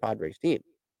for this Padres team.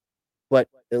 But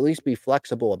at least be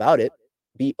flexible about it,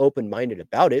 be open-minded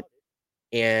about it,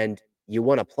 and you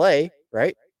want to play,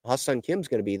 right? Ha-Seong Kim's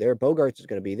going to be there, Bogarts is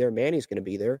going to be there, Manny's going to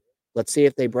be there. Let's see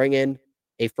if they bring in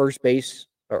a first base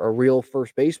or a real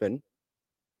first baseman,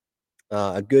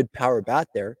 a good power bat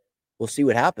there. We'll see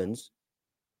what happens.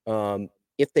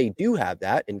 If they do have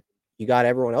that, and you got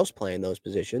everyone else playing those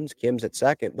positions, Kim's at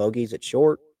second, Bogey's at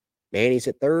short, Manny's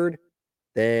at third,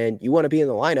 then you want to be in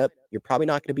the lineup. You're probably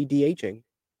not going to be DHing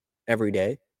every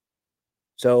day.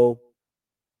 So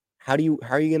how are you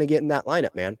going to get in that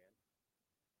lineup, man?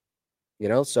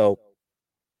 So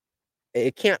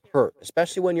it can't hurt,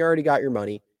 especially when you already got your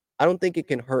money. I don't think it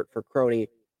can hurt for Crony.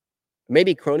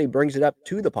 Maybe Crony brings it up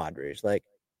to the Padres. Like,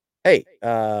 hey,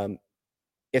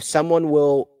 if someone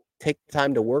will take the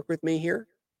time to work with me here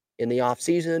in the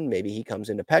offseason, maybe he comes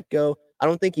into Petco. I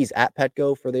don't think he's at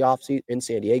Petco for the offseason in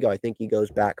San Diego. I think he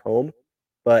goes back home.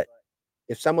 But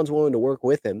if someone's willing to work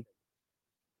with him,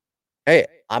 hey,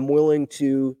 I'm willing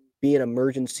to be an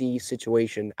emergency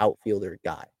situation outfielder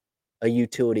guy, a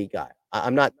utility guy.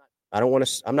 I'm not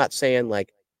saying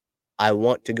like I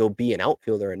want to go be an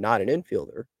outfielder and not an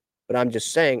infielder, but I'm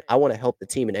just saying I want to help the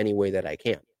team in any way that I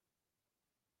can.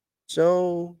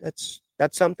 So that's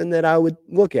something that I would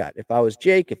look at if I was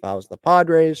Jake, if I was the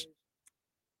Padres.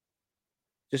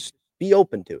 Just be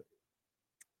open to it.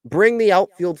 Bring the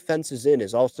outfield fences in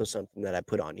is also something that I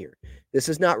put on here. This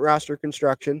is not roster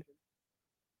construction.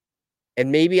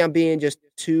 And maybe I'm being just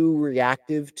too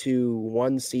reactive to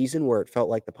one season where it felt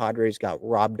like the Padres got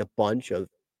robbed a bunch of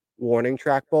warning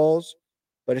track balls,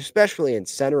 but especially in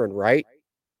center and right.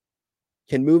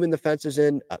 Can moving the fences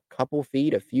in a couple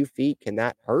feet, a few feet, can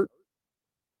that hurt?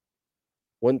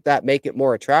 Wouldn't that make it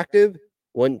more attractive?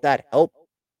 Wouldn't that help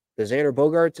the Xander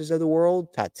Bogarts of the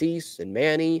world, Tatis and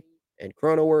Manny and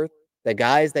Cronenworth, the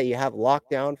guys that you have locked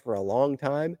down for a long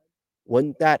time?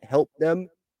 Wouldn't that help them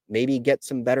maybe get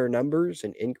some better numbers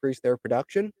and increase their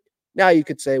production? Now you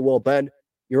could say, well, Ben,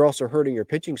 you're also hurting your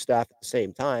pitching staff at the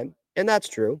same time. And that's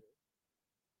true.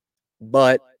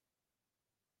 But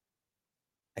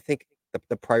I think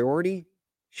the priority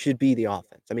should be the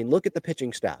offense. I mean, look at the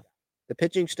pitching staff. The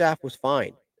pitching staff was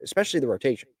fine, especially the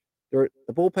rotation. The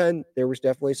bullpen, there was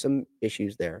definitely some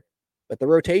issues there. But the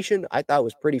rotation, I thought,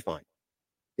 was pretty fine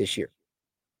this year.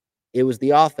 It was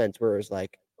the offense where it was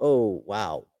like, oh,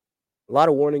 wow. A lot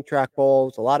of warning track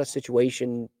balls, a lot of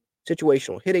situational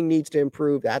hitting needs to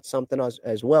improve. That's something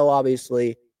as well,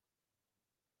 obviously.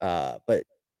 But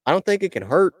I don't think it can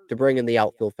hurt to bring in the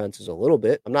outfield fences a little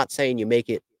bit. I'm not saying you make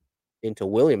it into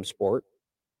Williamsport,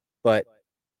 but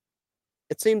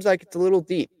it seems like it's a little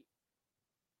deep.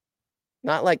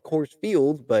 Not like Coors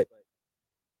Field, but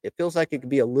it feels like it could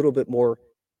be a little bit more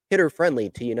hitter-friendly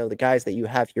to, the guys that you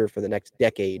have here for the next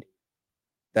decade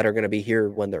that are going to be here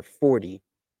when they're 40.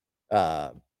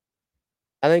 I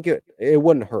think it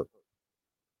wouldn't hurt.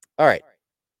 All right.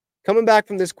 Coming back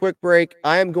from this quick break,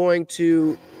 I am going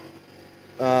to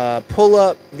pull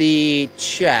up the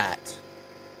chat.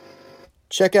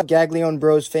 Check out Gaglione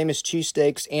Bros' famous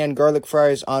cheesesteaks and garlic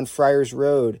fries on Friars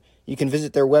Road. You can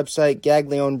visit their website,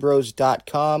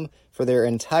 gaglionebros.com, for their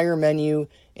entire menu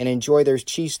and enjoy their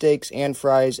cheesesteaks and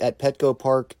fries at Petco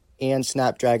Park and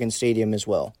Snapdragon Stadium as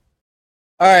well.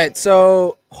 All right,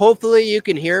 so hopefully you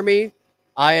can hear me.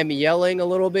 I am yelling a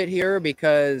little bit here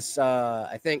because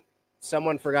I think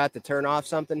someone forgot to turn off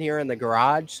something here in the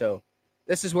garage. So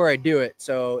this is where I do it.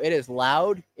 So it is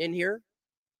loud in here.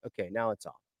 Okay, now it's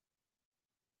off.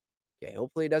 Okay,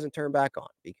 hopefully it doesn't turn back on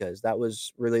because that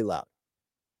was really loud.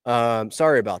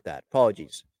 Sorry about that.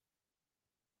 Apologies.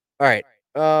 All right.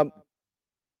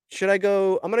 Should I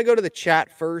go? I'm going to go to the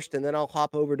chat first, and then I'll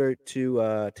hop over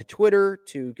to Twitter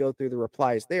to go through the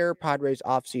replies there. Padres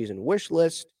offseason wish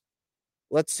list.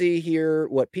 Let's see here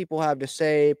what people have to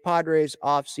say. Padres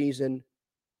offseason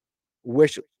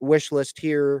wish list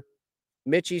here.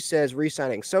 Mitchie says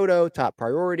re-signing Soto, top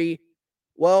priority.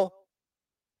 Well,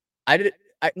 I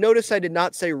noticed I did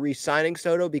not say re-signing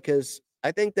Soto because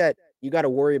I think that you got to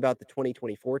worry about the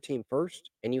 2024 team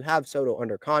first, and you have Soto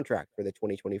under contract for the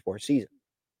 2024 season.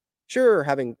 Sure,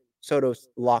 having Soto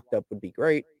locked up would be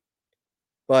great,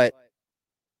 but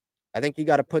I think you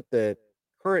got to put the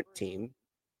current team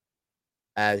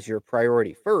as your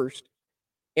priority first.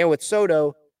 And with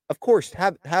Soto, of course,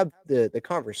 have the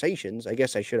conversations. I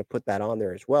guess I should have put that on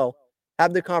there as well.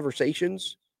 Have the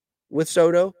conversations with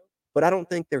Soto, but I don't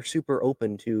think they're super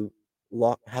open to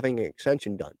having an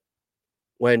extension done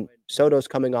when Soto's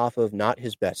coming off of not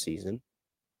his best season,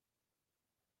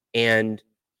 and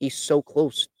he's so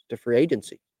close to free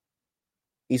agency.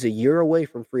 He's a year away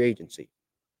from free agency,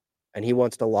 and he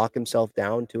wants to lock himself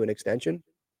down to an extension.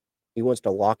 He wants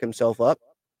to lock himself up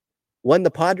when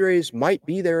the Padres might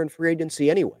be there in free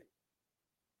agency anyway.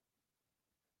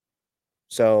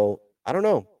 So, I don't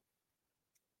know.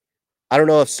 I don't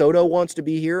know if Soto wants to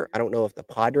be here. I don't know if the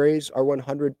Padres are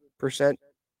 100%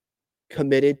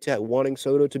 committed to wanting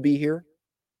Soto to be here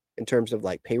in terms of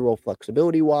like payroll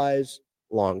flexibility wise,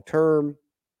 long term.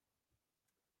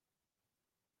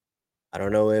 I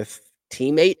don't know if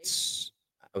teammates,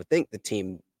 I would think the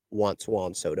team wants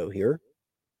Juan Soto here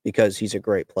because he's a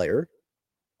great player.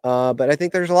 But I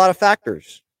think there's a lot of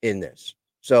factors in this.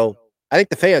 So I think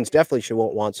the fans definitely should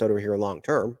want Juan Soto here long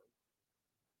term.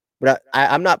 But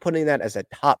I'm not putting that as a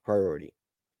top priority.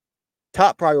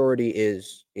 Top priority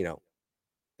is,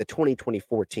 the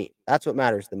 2024 team. That's what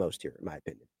matters the most here, in my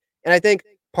opinion. And I think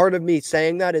part of me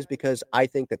saying that is because I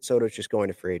think that Soto's just going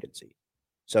to free agency.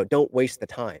 So don't waste the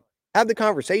time. Have the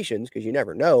conversations because you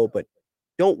never know, but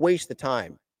don't waste the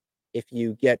time if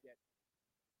you get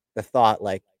the thought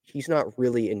like he's not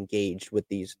really engaged with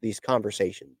these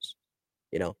conversations,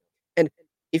 And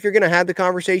if you're going to have the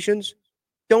conversations,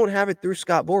 don't have it through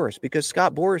Scott Boras because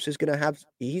Scott Boras is going to have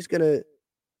he's going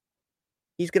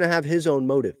to have his own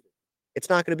motive. It's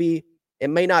not going to be it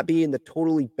may not be in the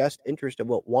totally best interest of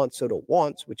what Juan Soto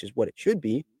wants, which is what it should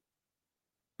be,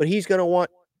 but he's going to want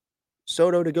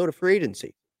Soto to go to free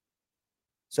agency.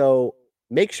 So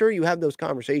make sure you have those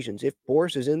conversations. If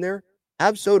Boras is in there,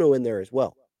 have Soto in there as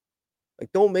well.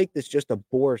 Like, don't make this just a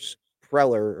Boras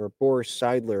Preller or Boras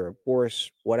Seidler or Boras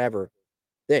whatever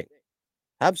thing.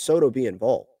 Have Soto be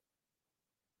involved.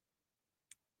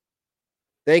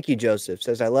 Thank you, Joseph.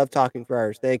 Says, I love talking for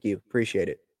hours. Thank you. Appreciate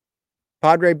it.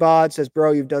 Padre Bod says,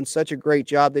 bro, you've done such a great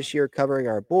job this year covering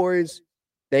our boys.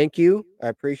 Thank you. I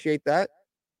appreciate that.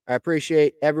 I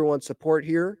appreciate everyone's support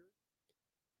here.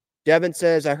 Devin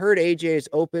says, I heard AJ is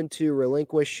open to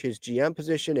relinquish his GM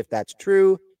position. If that's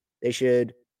true, they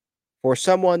should, for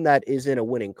someone that is in a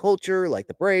winning culture like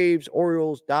the Braves,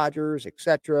 Orioles, Dodgers,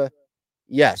 etc.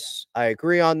 Yes, I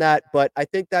agree on that. But I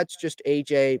think that's just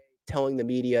AJ telling the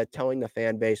media, telling the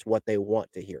fan base what they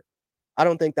want to hear. I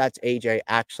don't think that's AJ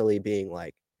actually being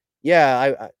like,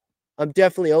 yeah, I'm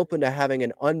definitely open to having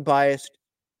an unbiased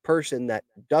person that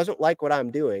doesn't like what I'm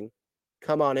doing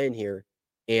come on in here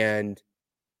and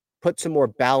put some more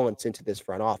balance into this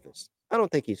front office. I don't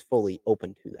think he's fully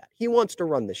open to that. He wants to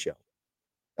run the show.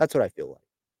 That's what I feel like.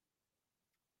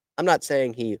 I'm not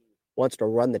saying he wants to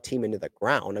run the team into the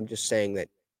ground. I'm just saying that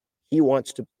he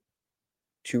wants to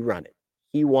run it.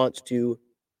 He wants to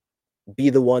be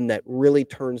the one that really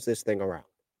turns this thing around.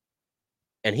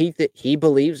 And he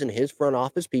believes in his front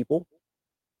office people.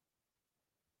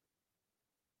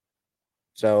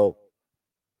 So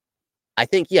I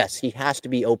think, yes, he has to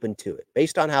be open to it.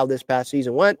 Based on how this past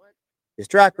season went, his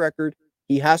track record,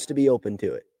 he has to be open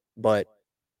to it. But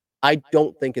I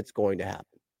don't think it's going to happen.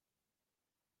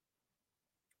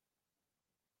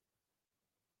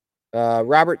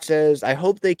 Robert says, I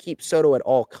hope they keep Soto at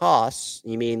all costs.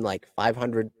 You mean like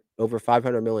over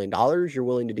 $500 million? You're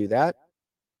willing to do that?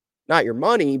 Not your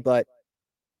money, but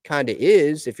kind of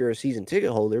is if you're a season ticket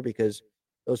holder because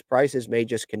those prices may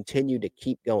just continue to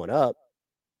keep going up.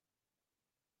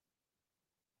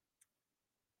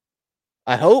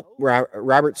 I hope,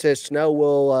 Robert says, Snow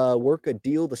will work a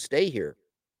deal to stay here.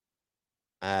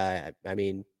 I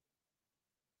mean,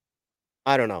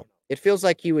 I don't know. It feels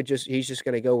like he's just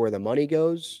going to go where the money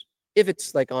goes if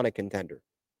it's like on a contender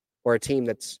or a team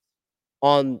that's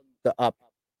on the up.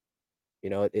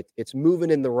 It's moving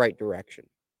in the right direction.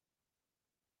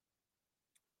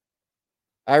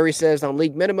 Irie says, on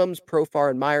league minimums, Profar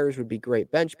and Myers would be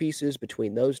great bench pieces.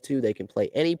 Between those two, they can play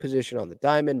any position on the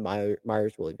diamond.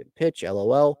 Myers will even pitch,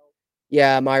 LOL.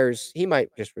 Yeah, Myers, he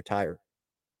might just retire.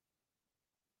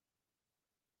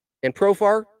 And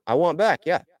Profar, I want back,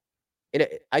 yeah.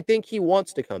 I think he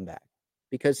wants to come back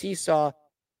because he saw,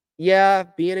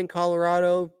 being in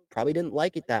Colorado, probably didn't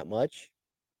like it that much.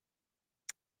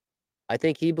 I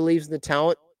think he believes in the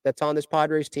talent that's on this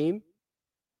Padres team.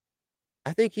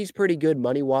 I think he's pretty good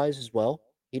money-wise as well.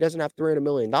 He doesn't have $300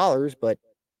 million, but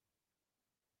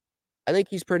I think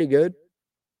he's pretty good.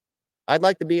 I'd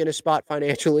like to be in his spot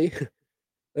financially. I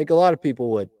think a lot of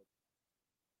people would.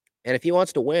 And if he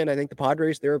wants to win, I think the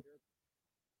Padres, they're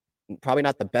probably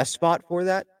not the best spot for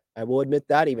that. I will admit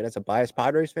that, even as a biased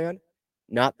Padres fan,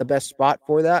 not the best spot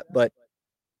for that. But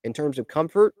in terms of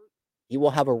comfort, he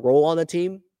will have a role on the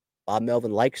team. Bob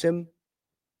Melvin likes him.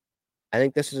 I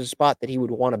think this is a spot that he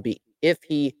would want to be. If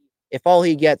all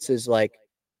he gets is like,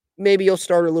 maybe you'll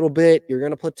start a little bit, you're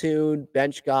going to platoon,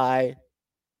 bench guy,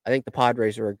 I think the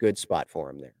Padres are a good spot for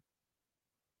him there.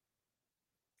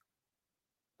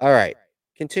 All right.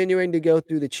 Continuing to go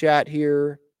through the chat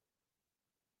here.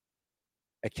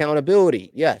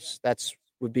 Accountability. Yes, that's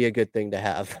would be a good thing to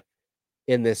have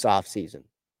in this offseason.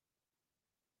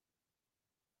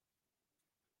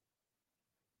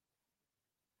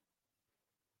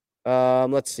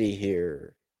 Let's see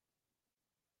here.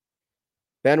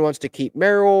 Ben wants to keep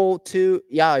Merrill too.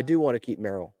 Yeah, I do want to keep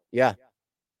Merrill. Yeah.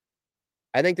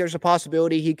 I think there's a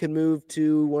possibility he could move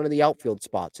to one of the outfield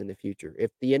spots in the future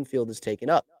if the infield is taken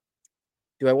up.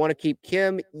 Do I want to keep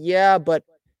Kim? Yeah, but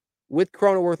with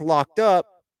Cronenworth locked up,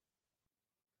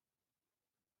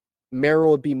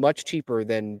 Merrill would be much cheaper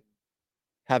than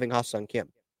having Ha-Seong Kim.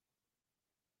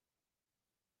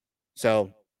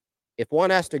 So if one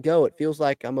has to go, it feels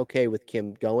like I'm okay with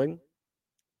Kim going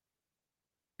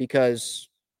because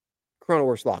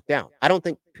Cronenworth's locked down. I don't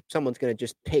think someone's going to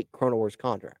just take Cronenworth's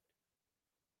contract.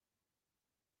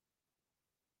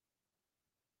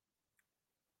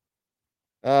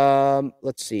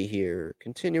 Let's see here.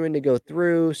 Continuing to go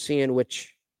through, seeing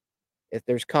if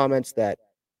there's comments that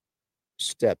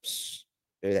stands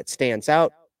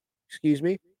out. Excuse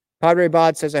me. Padre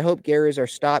Bod says, I hope Gary is our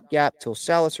stopgap till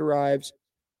Salas arrives.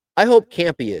 I hope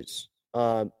Campy is.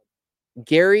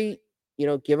 Gary,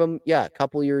 give him, a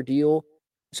couple-year deal.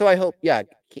 So I hope,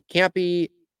 Campy,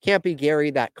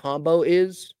 Gary, that combo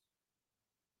is.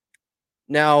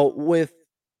 Now, with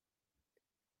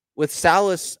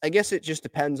Salas, I guess it just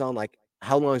depends on, like,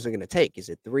 how long is it going to take? Is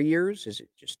it 3 years? Is it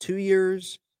just 2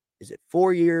 years? Is it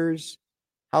 4 years?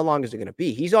 How long is it going to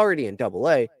be? He's already in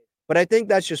Double-A, but I think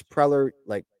that's just Preller,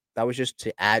 like, that was just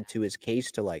to add to his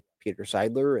case to, like, Peter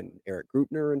Seidler and Eric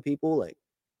Grupner and people. Like,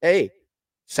 hey,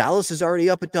 Salas is already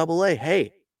up at Double-A.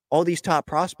 Hey, all these top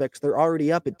prospects, they're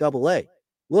already up at Double-A.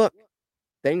 Look,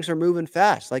 things are moving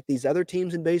fast. Like these other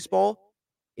teams in baseball,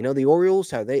 the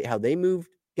Orioles, how they moved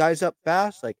guys up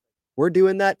fast. Like, we're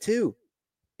doing that too.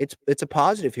 It's a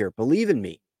positive here. Believe in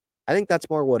me. I think that's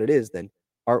more what it is than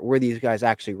were these guys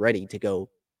actually ready to go,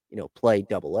 play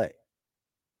Double-A.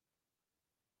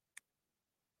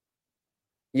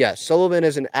 Yeah, Sullivan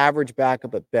is an average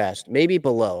backup at best, maybe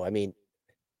below. I mean,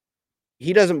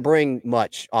 he doesn't bring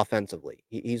much offensively.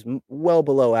 He's well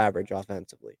below average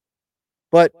offensively.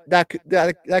 But that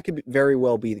could very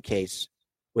well be the case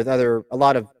with a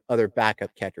lot of other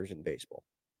backup catchers in baseball.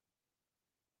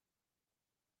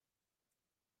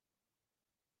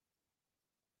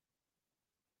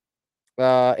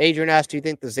 Adrian asked, do you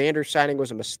think the Xander signing was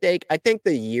a mistake? I think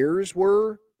the years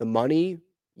were, the money,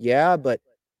 yeah, but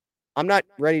I'm not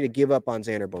ready to give up on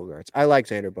Xander Bogaerts. I like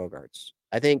Xander Bogaerts.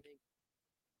 I think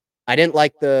I didn't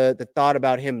like the thought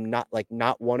about him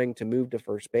not wanting to move to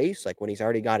first base, like when he's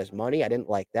already got his money. I didn't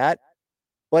like that.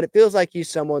 But it feels like he's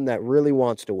someone that really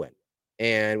wants to win.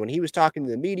 And when he was talking to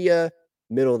the media,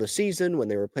 middle of the season, when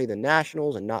they were playing the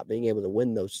Nationals and not being able to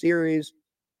win those series,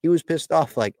 he was pissed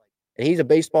off. Like, and he's a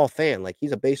baseball fan. Like,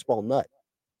 he's a baseball nut.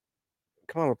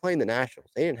 Come on, we're playing the Nationals.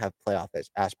 They didn't have playoff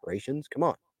aspirations. Come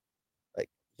on. Like,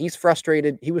 he's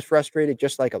frustrated. He was frustrated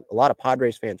just like a lot of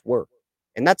Padres fans were.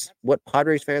 And that's what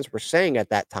Padres fans were saying at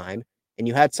that time. And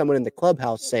you had someone in the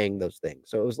clubhouse saying those things.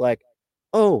 So it was like,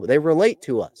 oh, they relate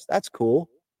to us. That's cool.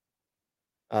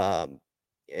 And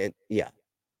yeah.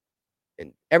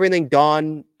 And everything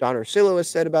Don Orsillo has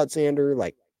said about Xander,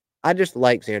 like, I just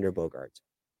like Xander Bogaerts.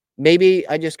 Maybe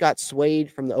I just got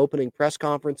swayed from the opening press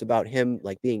conference about him,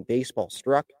 like, being baseball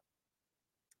struck.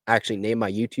 I actually named my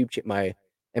my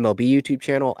MLB YouTube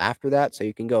channel after that, so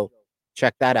you can go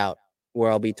check that out,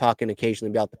 where I'll be talking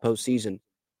occasionally about the postseason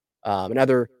and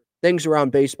other things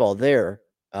around baseball there.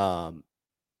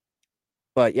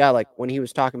 But yeah, like when he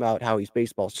was talking about how he's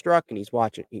baseball struck and he's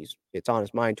watching, it's on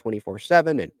his mind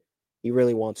 24/7, and he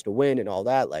really wants to win and all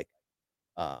that. Like,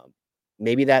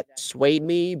 maybe that swayed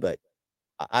me, but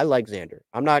I like Xander.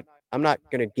 I'm not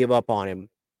gonna give up on him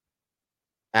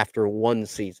after one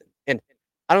season, and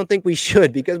I don't think we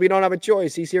should because we don't have a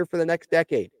choice. He's here for the next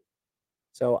decade,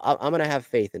 so I'm gonna have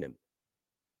faith in him.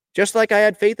 Just like I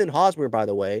had faith in Hosmer, by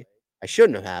the way. I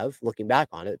shouldn't have, looking back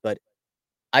on it, but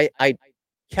I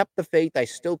kept the faith. I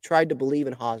still tried to believe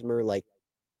in Hosmer, like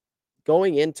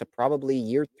going into probably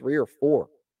year 3 or 4.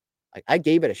 Like, I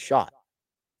gave it a shot.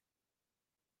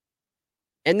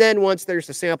 And then once there's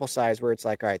the sample size where it's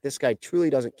like, all right, this guy truly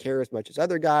doesn't care as much as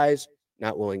other guys,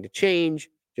 not willing to change,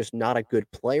 just not a good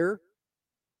player,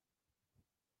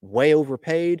 way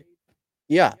overpaid,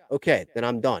 yeah, okay, then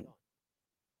I'm done.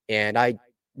 And I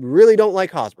really don't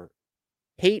like Hosmer.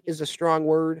 Hate is a strong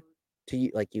word to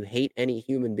like you hate any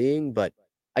human being, but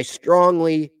I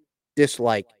strongly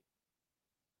dislike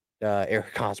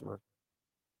Eric Hosmer,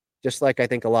 just like I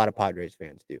think a lot of Padres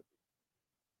fans do.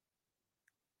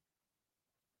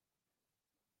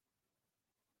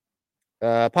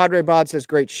 Padre Bod says,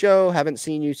 great show. Haven't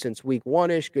seen you since week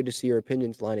one-ish. Good to see your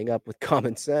opinions lining up with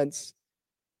common sense.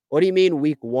 What do you mean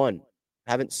week one?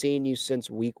 Haven't seen you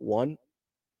since week one?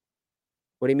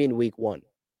 What do you mean week one?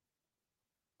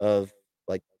 Of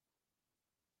like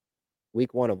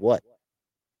week one of what?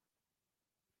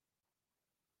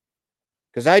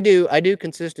 Because I do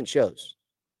consistent shows.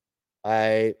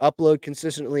 I upload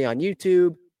consistently on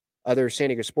YouTube, other San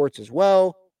Diego sports as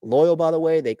well. Loyal, by the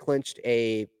way, they clinched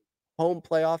a home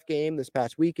playoff game this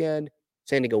past weekend.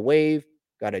 San Diego Wave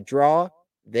got a draw.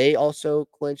 They also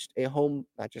clinched a home,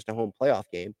 not just a home playoff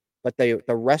game, but the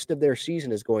rest of their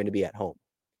season is going to be at home.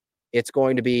 It's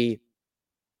going to be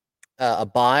a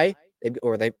bye,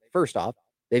 first off,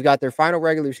 they've got their final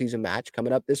regular season match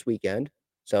coming up this weekend.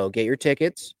 So get your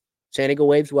tickets. San Diego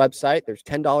Waves website. There's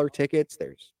 $10 tickets.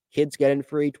 There's kids getting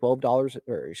free, $12,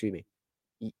 or excuse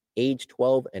me, age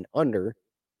 12 and under.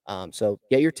 So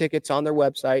get your tickets on their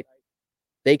website.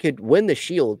 They could win the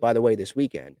Shield, by the way, this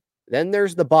weekend. Then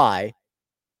there's the bye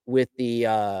with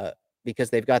the because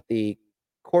they've got the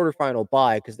quarterfinal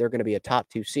bye because they're going to be a top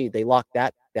 2 seed. They locked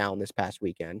that down this past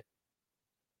weekend.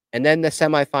 And then the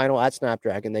semifinal at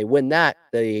Snapdragon. They win that.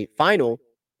 The final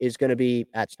is going to be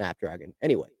at Snapdragon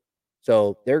anyway.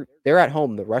 So they're at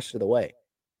home the rest of the way.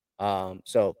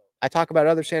 So I talk about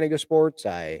other San Diego sports.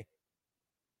 I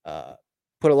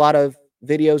put a lot of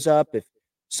videos up. If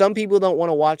some people don't want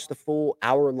to watch the full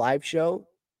hour live show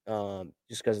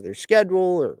just because of their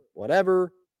schedule or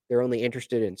whatever, they're only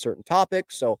interested in certain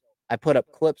topics. So I put up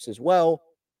clips as well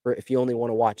for if you only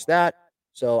want to watch that.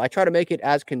 So I try to make it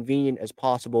as convenient as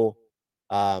possible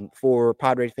for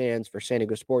Padres fans, for San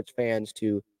Diego sports fans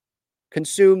to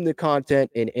consume the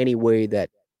content in any way that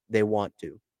they want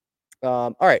to.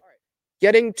 All right.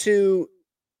 Getting to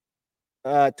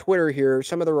Twitter here,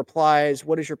 some of the replies.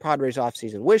 What is your Padres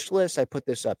offseason wish list? I put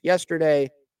this up yesterday,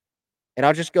 and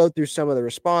I'll just go through some of the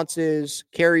responses.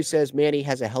 Carrie says Manny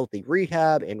has a healthy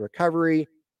rehab and recovery.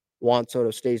 Juan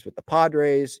Soto stays with the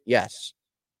Padres. Yes,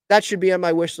 that should be on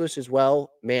my wish list as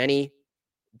well. Manny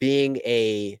being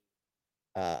a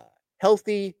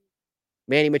healthy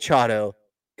Manny Machado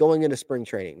going into spring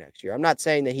training next year. I'm not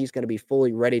saying that he's going to be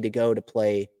fully ready to go to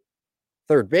play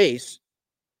third base,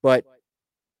 but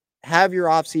have your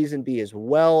offseason be as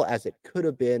well as it could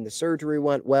have been. The surgery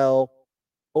went well.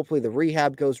 Hopefully the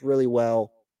rehab goes really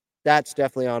well. That's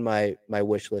definitely on my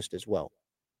wish list as well.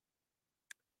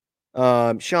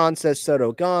 Sean says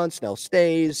Soto gone, Snell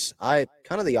stays. I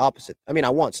kind of the opposite. I mean, I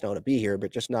want Snell to be here,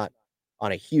 but just not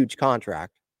on a huge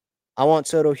contract. I want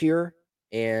Soto here,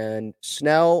 and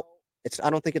Snell, I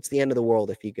don't think it's the end of the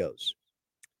world if he goes.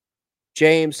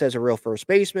 James says a real first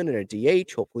baseman and a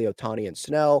DH, hopefully Ohtani and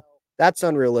Snell. That's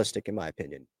unrealistic in my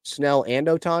opinion. Snell and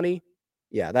Ohtani,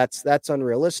 yeah, that's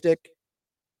unrealistic.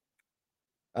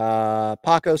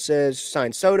 Paco says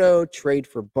sign Soto, trade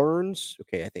for Burns.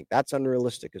 Okay, I think that's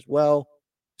unrealistic as well.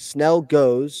 Snell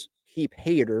goes, keep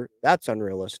Hader. That's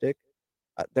unrealistic.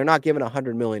 They're not giving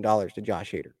 $100 million to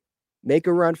Josh Hader. Make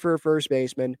a run for a first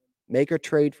baseman. Make a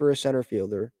trade for a center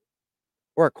fielder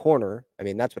or a corner. I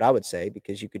mean, that's what I would say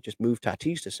because you could just move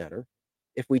Tatis to center.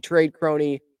 If we trade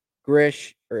Crony,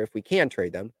 Grish, or if we can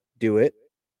trade them, do it.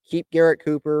 Keep Garrett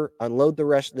Cooper, unload the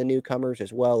rest of the newcomers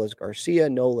as well as Garcia,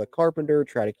 Nola, Carpenter.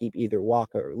 Try to keep either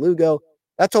Waka or Lugo.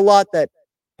 That's a lot that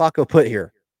Paco put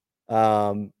here.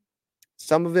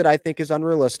 Some of it I think is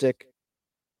unrealistic.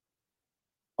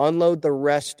 Unload the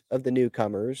rest of the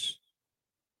newcomers.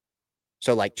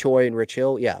 So like Choi and Rich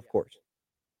Hill, yeah, of course.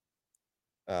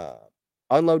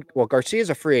 Unload. Well,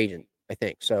 Garcia's a free agent, I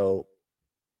think. So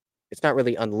it's not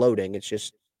really unloading. It's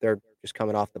just they're just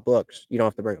coming off the books. You don't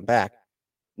have to bring them back.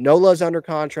 Nola's under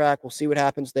contract. We'll see what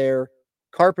happens there.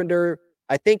 Carpenter,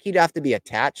 I think he'd have to be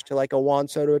attached to like a Juan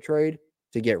Soto trade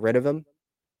to get rid of him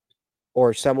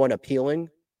or someone appealing.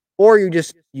 Or you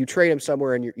trade him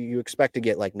somewhere and you expect to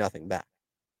get like nothing back.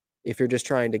 If you're just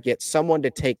trying to get someone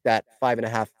to take that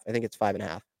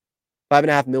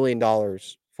 $5.5 million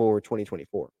for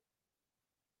 2024.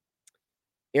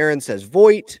 Aaron says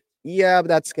Voit. Yeah, but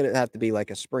that's going to have to be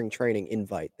like a spring training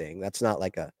invite thing. That's not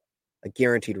like a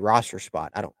guaranteed roster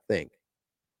spot, I don't think.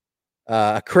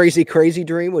 A crazy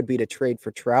dream would be to trade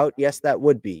for Trout. Yes, that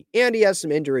would be. And he has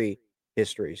some injury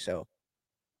history, so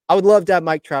I would love to have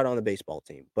Mike Trout on the baseball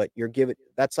team, but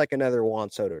that's like another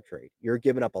Juan Soto trade. You're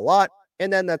giving up a lot,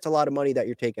 and then that's a lot of money that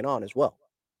you're taking on as well.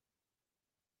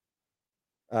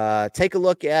 Take a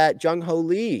look at Jung-Hoo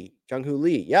Lee.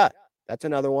 Yeah, that's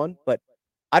another one. But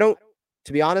to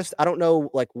be honest, I don't know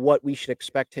like what we should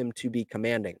expect him to be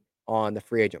commanding on the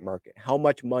free agent market. How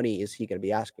much money is he going to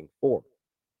be asking for?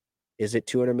 Is it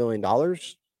 $200 million?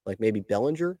 Like maybe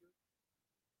Bellinger?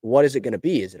 What is it going to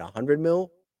be? Is it $100 million?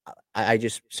 I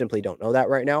just simply don't know that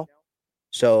right now.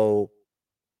 So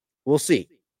we'll see.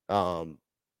 But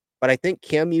I think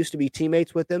Kim used to be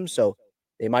teammates with him, so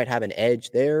they might have an edge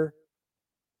there.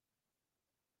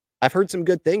 I've heard some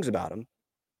good things about him.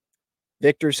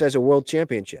 Victor says a world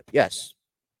championship. Yes,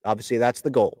 obviously that's the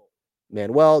goal.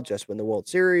 Manuel, just win the World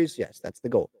Series. Yes, that's the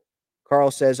goal.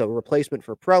 Carl says a replacement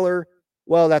for Preller.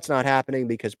 Well, that's not happening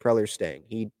because Preller's staying.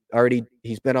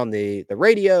 He's been on the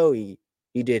radio.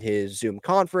 He did his Zoom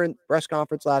press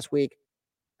conference last week.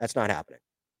 That's not happening.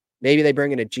 Maybe they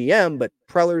bring in a GM, but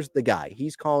Preller's the guy.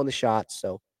 He's calling the shots,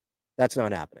 so that's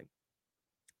not happening.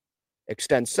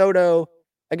 Extend Soto.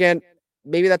 Again,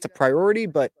 maybe that's a priority,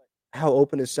 but how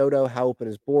open is Soto? How open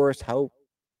is Boris? How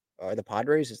are the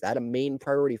Padres? Is that a main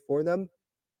priority for them?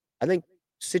 I think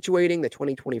situating the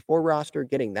 2024 roster,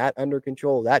 getting that under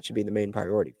control, that should be the main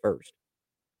priority first.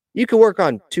 You can work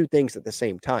on two things at the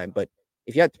same time, but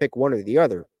if you have to pick one or the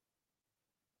other,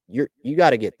 you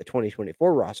got to get the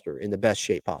 2024 roster in the best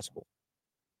shape possible.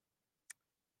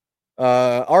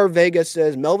 R. Vega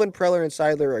says Melvin Preller and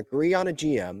Seidler agree on a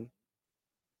GM.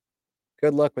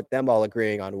 Good luck with them all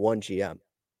agreeing on one GM.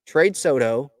 Trade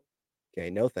Soto.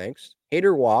 Okay, no thanks.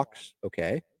 Hader walks.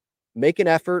 Okay. Make an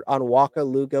effort on Waka,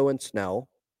 Lugo, and Snell.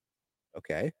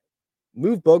 Okay.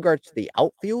 Move Bogaerts to the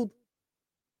outfield.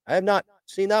 I have not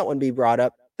seen that one be brought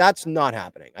up. That's not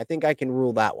happening. I think I can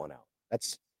rule that one out.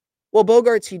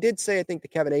 Bogaerts, he did say, I think, to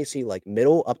Kevin Acee, like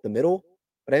up the middle,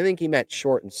 but I think he meant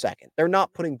short and second. They're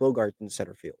not putting Bogaerts in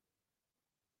center field.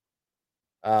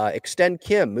 Extend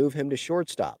Kim, move him to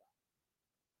shortstop.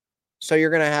 So you're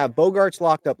going to have Bogaerts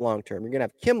locked up long-term. You're going to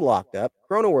have Kim locked up,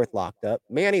 Cronenworth locked up,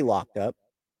 Manny locked up.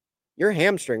 You're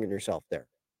hamstringing yourself there.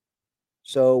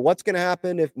 So what's going to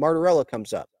happen if Martorella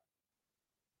comes up?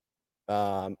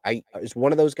 Is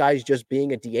one of those guys just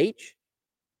being a DH?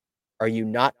 Are you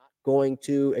not going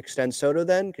to extend Soto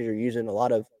then? Because you're using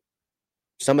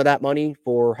some of that money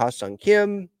for Ha-Seong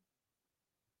Kim.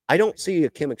 I don't see a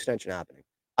Kim extension happening.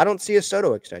 I don't see a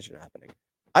Soto extension happening.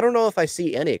 I don't know if I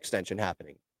see any extension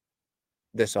happening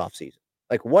this offseason.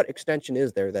 Like, what extension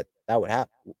is there that would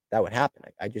happen?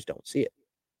 I just don't see it.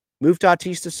 Move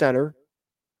Tatis to center.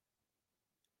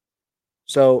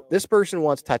 So this person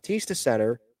wants Tatis to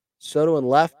center, Soto in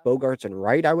left, Bogaerts in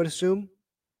right, I would assume.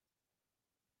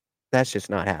 That's just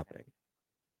not happening.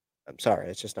 I'm sorry,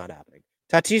 it's just not happening.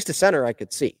 Tatis to center, I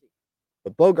could see.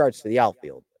 But Bogaerts to the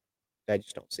outfield, I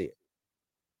just don't see it.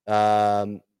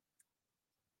 Oh,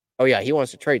 yeah, he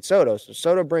wants to trade Soto. So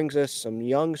Soto brings us some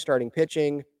young starting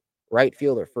pitching, right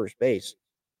field or first base.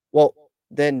 Well,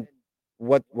 then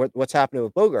what's happening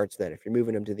with Bogaerts then if you're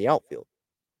moving him to the outfield?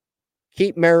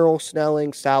 Keep Merrill,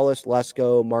 Snelling, Salas,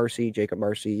 Lesko, Marcy, Jacob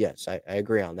Marcy. Yes, I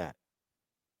agree on that.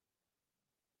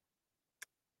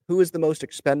 Who is the most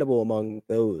expendable among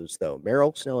those, though?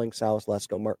 Merrill, Snelling, Salas,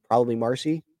 Lesko, probably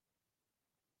Marcy.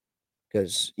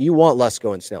 Because you want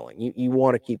Lesko and Snelling. You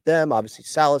want to keep them. Obviously,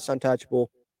 Salas untouchable.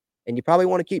 And you probably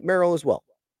want to keep Merrill as well.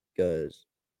 Because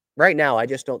right now, I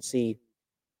just don't see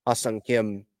Ha-Seong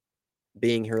Kim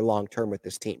being here long-term with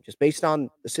this team. Just based on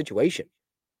the situation.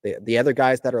 The other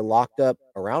guys that are locked up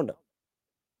around him.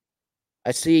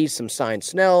 I see some signed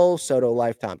Snell, Soto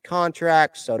lifetime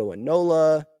contracts, Soto and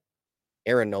Nola.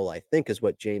 Aaron Nola, I think, is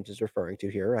what James is referring to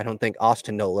here. I don't think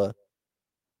Austin Nola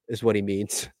is what he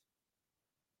means.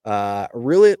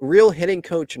 Real hitting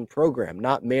coach and program,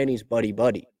 not Manny's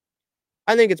buddy.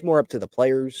 I think it's more up to the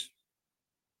players.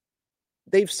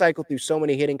 They've cycled through so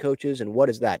many hitting coaches, and what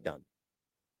has that done?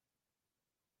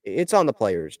 It's on the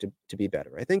players to be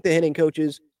better. I think the hitting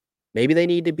coaches, maybe they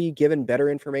need to be given better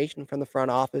information from the front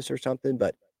office or something,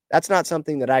 but that's not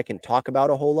something that I can talk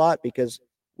about a whole lot because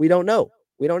we don't know.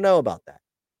 We don't know about that.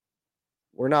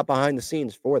 We're not behind the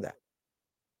scenes for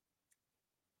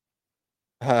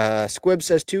that. Squib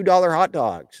says $2 hot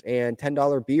dogs and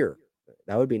 $10 beer.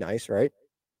 That would be nice, right?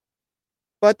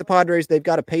 But the Padres, they've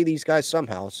got to pay these guys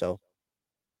somehow. So,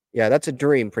 yeah, that's a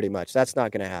dream pretty much. That's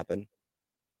not going to happen.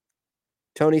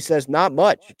 Tony says, not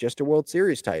much, just a World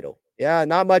Series title. Yeah,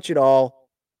 not much at all.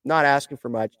 Not asking for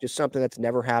much. Just something that's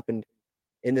never happened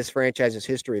in this franchise's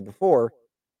history before.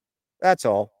 That's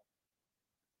all.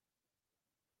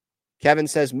 Kevin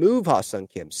says, move Ha-Seong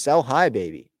Kim. Sell high,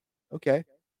 baby. Okay.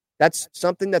 That's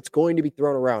something that's going to be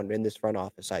thrown around in this front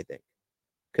office, I think,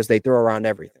 because they throw around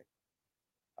everything.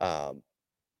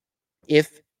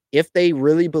 If they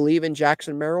really believe in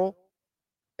Jackson Merrill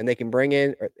and they can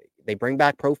they bring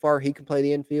back Profar, he can play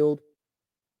the infield.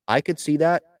 I could see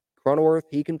that. Cronenworth,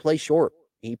 he can play short.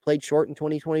 He played short in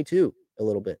 2022 a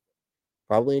little bit.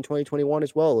 Probably in 2021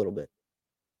 as well a little bit.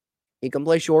 He can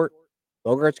play short.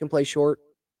 Bogarts can play short.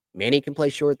 Manny can play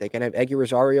short. They can have Eggy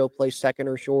Rosario play second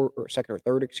or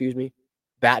third, excuse me.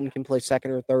 Batten can play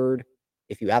second or third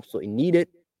if you absolutely need it.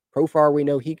 Profar, we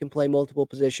know he can play multiple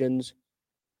positions.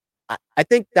 I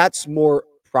think that's more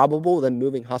probable than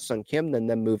moving Ha-Seong Kim than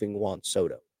them moving Juan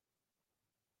Soto,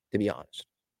 to be honest.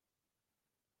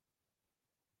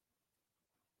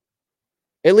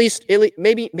 At least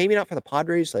maybe not for the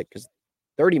Padres, like, because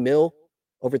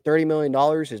over $30 million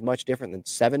is much different than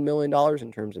 $7 million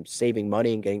in terms of saving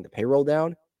money and getting the payroll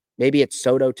down. Maybe it's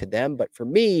Soto to them, but for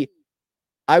me,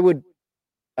 I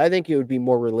think it would be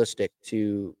more realistic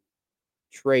to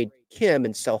trade Kim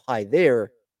and sell high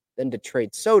there than to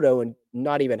trade Soto and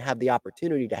not even have the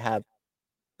opportunity to have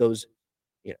those,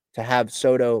 to have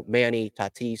Soto, Manny,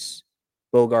 Tatis,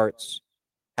 Bogarts,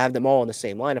 have them all in the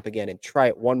same lineup again and try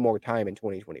it one more time in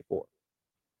 2024.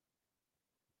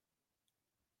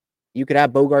 You could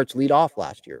have Bogarts lead off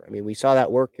last year. I mean, we saw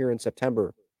that work here in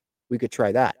September. We could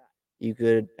try that. You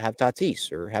could have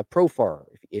Tatis or have Profar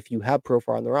if you have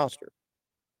Profar on the roster.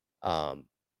 I'm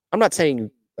not saying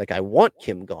like I want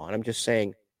Kim gone. I'm just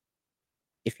saying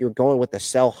if you're going with the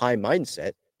sell high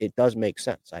mindset, it does make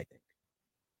sense, I think.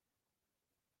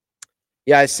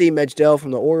 Yeah, I see Mejdel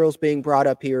from the Orioles being brought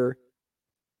up here.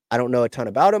 I don't know a ton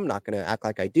about him. Not going to act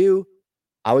like I do.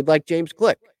 I would like James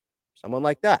Click, someone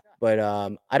like that. But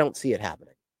I don't see it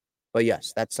happening. But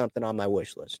yes, that's something on my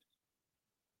wish list.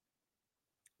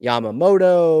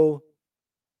 Yamamoto,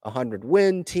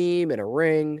 100-win team in a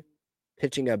ring,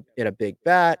 pitching in a big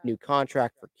bat, new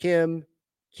contract for Kim,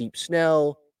 keep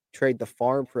Snell, trade the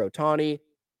farm for Ohtani.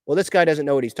 Well, this guy doesn't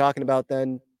know what he's talking about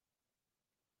then.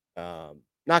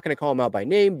 Not going to call him out by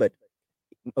name, but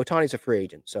Ohtani's a free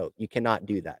agent, so you cannot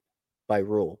do that by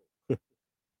rule.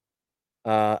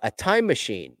 A time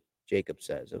machine, Jacob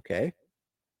says. Okay.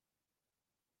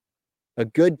 A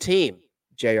good team,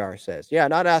 JR says. Yeah,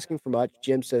 not asking for much.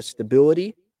 Jim says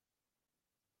stability.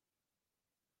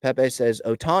 Pepe says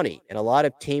Ohtani and a lot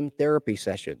of team therapy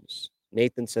sessions.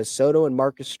 Nathan says Soto and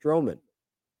Marcus Stroman.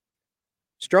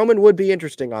 Stroman would be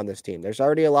interesting on this team. There's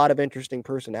already a lot of interesting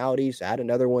personalities. Add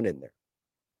another one in there.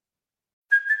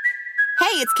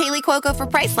 Hey, it's Kaylee Cuoco for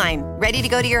Priceline. Ready to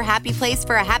go to your happy place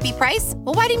for a happy price?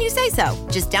 Well, why didn't you say so?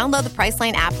 Just download the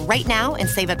Priceline app right now and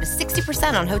save up to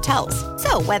 60% on hotels.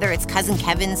 So whether it's Cousin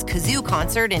Kevin's Kazoo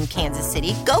Concert in Kansas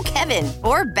City, go Kevin,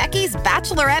 or Becky's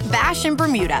Bachelorette Bash in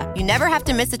Bermuda, you never have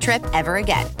to miss a trip ever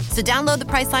again. So download the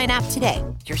Priceline app today.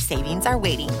 Your savings are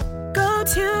waiting. Go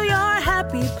to your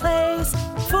happy place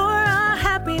for a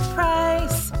happy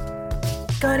price.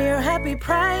 Go to your happy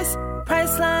price,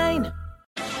 Priceline.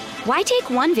 Why take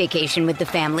one vacation with the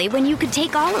family when you could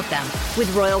take all of them?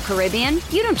 With Royal Caribbean,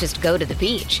 you don't just go to the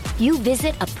beach. You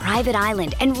visit a private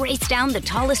island and race down the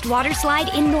tallest water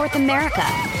slide in North America.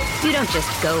 You don't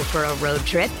just go for a road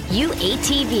trip. You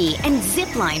ATV and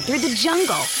zip line through the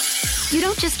jungle. You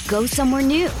don't just go somewhere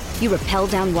new. You rappel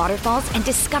down waterfalls and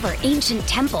discover ancient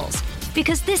temples.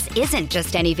 Because this isn't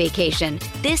just any vacation.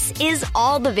 This is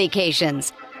all the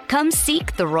vacations. Come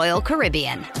seek the Royal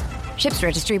Caribbean. Ships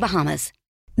Registry, Bahamas.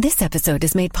 This episode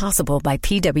is made possible by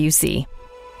PwC.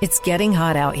 It's getting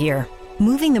hot out here.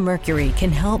 Moving the mercury can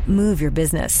help move your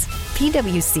business.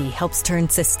 PwC helps turn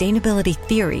sustainability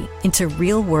theory into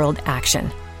real-world action.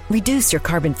 Reduce your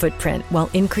carbon footprint while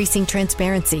increasing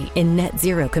transparency in net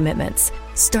zero commitments.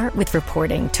 Start with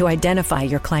reporting to identify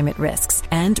your climate risks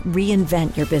and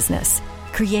reinvent your business.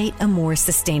 Create a more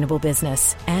sustainable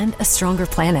business and a stronger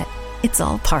planet. It's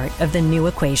all part of the new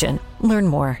equation. Learn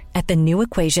more at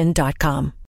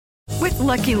thenewequation.com. With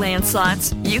Lucky Land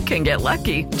Slots, you can get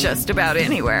lucky just about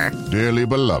anywhere. Dearly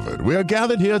beloved, we are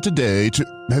gathered here today to...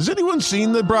 Has anyone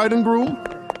seen the bride and groom?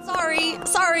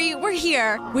 Sorry, we're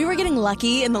here. We were getting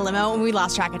lucky in the limo and we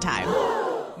lost track of time.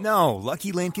 No,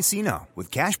 Lucky Land Casino, with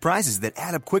cash prizes that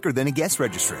add up quicker than a guest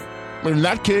registry. In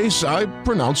that case, I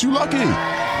pronounce you lucky.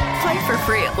 Play for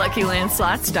free at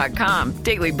LuckyLandSlots.com.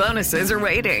 Daily bonuses are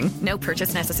waiting. No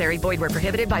purchase necessary. Void where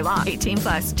prohibited by law.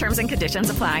 18+. Terms and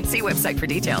conditions apply. See website for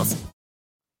details.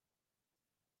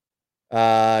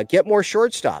 Get more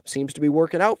shortstop. Seems to be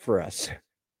working out for us.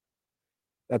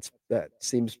 That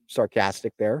seems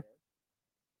sarcastic there.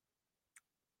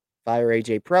 Fire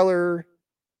AJ Preller.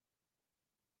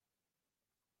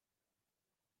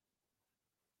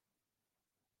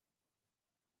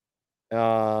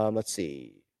 Let's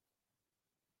see.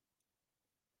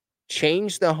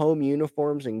 Change the home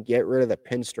uniforms and get rid of the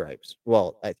pinstripes.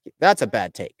 Well, that's a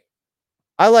bad take.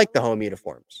 I like the home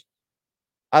uniforms.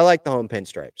 I like the home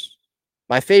pinstripes.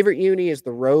 My favorite uni is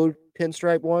the road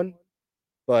pinstripe one,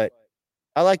 but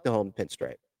I like the home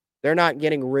pinstripe. They're not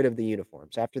getting rid of the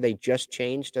uniforms. After they just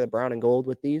changed to the brown and gold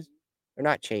with these, they're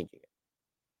not changing it.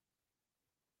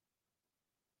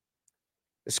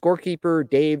 The scorekeeper,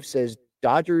 Dave, says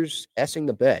Dodgers essing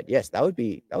the bed. Yes, that would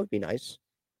be nice.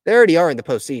 They already are in the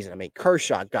postseason. I mean,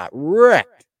 Kershaw got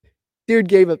wrecked. Dude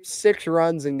gave up 6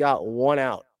 runs and got 1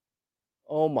 out.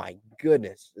 Oh my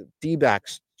goodness. The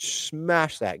D-backs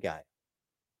smashed that guy.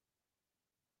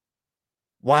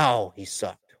 Wow, he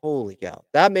sucked. Holy cow.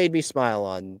 That made me smile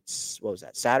on, what was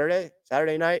that, Saturday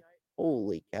night?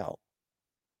 Holy cow.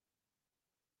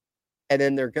 And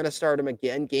then they're going to start him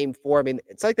again, game 4. I mean,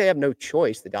 it's like they have no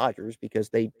choice, the Dodgers, because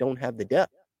they don't have the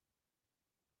depth.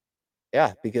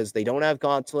 Yeah, because they don't have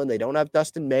Gonsolin, they don't have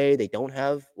Dustin May, they don't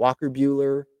have Walker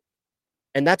Buehler.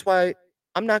 And that's why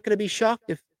I'm not going to be shocked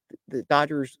if the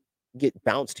Dodgers get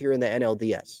bounced here in the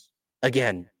NLDS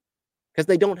again, because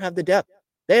they don't have the depth.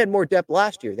 They had more depth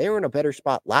last year. They were in a better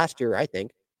spot last year, I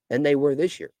think, than they are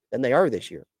this year.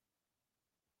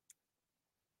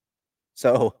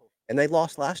 So, and they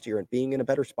lost last year and being in a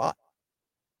better spot.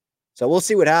 So we'll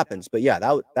see what happens. But yeah,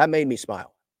 that made me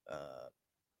smile.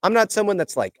 I'm not someone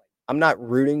that's like, I'm not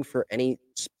rooting for any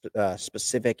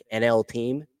specific NL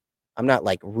team. I'm not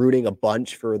like rooting a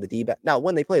bunch for the D-backs. Now,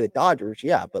 when they play the Dodgers,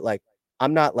 yeah, but like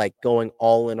I'm not like going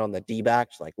all in on the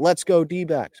D-backs, like let's go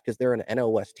D-backs because they're an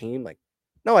NL West team. Like,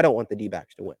 no, I don't want the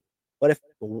D-backs to win. But if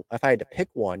I had to pick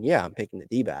one, yeah, I'm picking the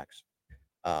D-backs.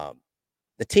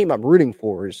 The team I'm rooting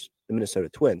for is the Minnesota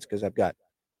Twins because I've got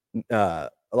a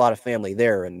lot of family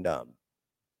there and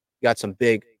got some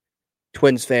big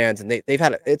Twins fans, and they've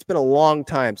had it's been a long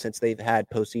time since they've had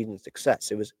postseason success.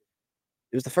 It was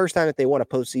the first time that they won a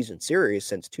postseason series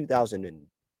since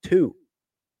 2002.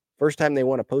 First time they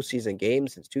won a postseason game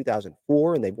since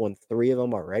 2004, and they've won 3 of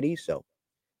them already. So,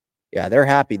 yeah, they're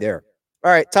happy there.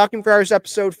 All right, Talking Friars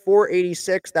episode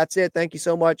 486. That's it. Thank you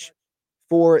so much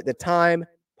for the time.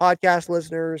 Podcast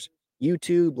listeners,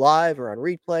 YouTube, live, or on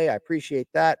replay, I appreciate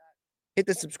that. Hit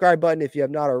the subscribe button if you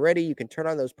have not already. You can turn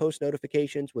on those post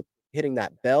notifications with hitting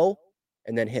that bell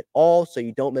and then hit all so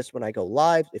you don't miss when I go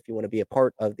live. If you want to be a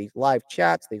part of these live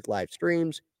chats, these live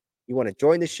streams, you want to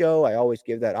join the show, I always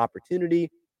give that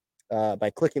opportunity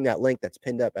by clicking that link that's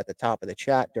pinned up at the top of the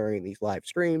chat during these live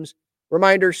streams.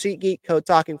 Reminder, SeatGeek, code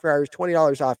Talking Friars,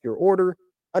 $20 off your order.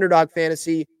 Underdog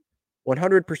Fantasy,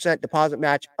 100% deposit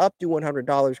match up to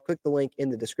 $100. Click the link in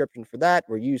the description for that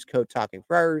or use code Talking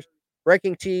Friars.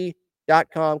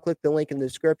 BreakingT.com. Click the link in the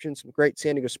description. Some great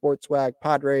San Diego sports swag.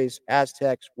 Padres,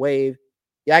 Aztecs, Wave.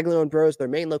 Yaglio & Bros. Their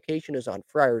main location is on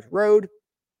Friars Road.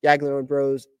 Yaglio &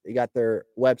 Bros. They got their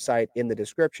website in the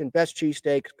description. Best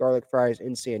cheesesteaks, garlic fries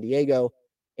in San Diego.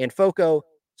 And Foco,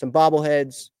 some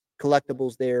bobbleheads,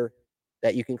 collectibles there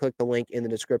that you can click the link in the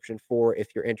description for if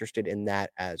you're interested in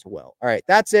that as well. All right,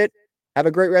 that's it. Have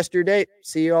a great rest of your day.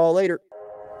 See you all later.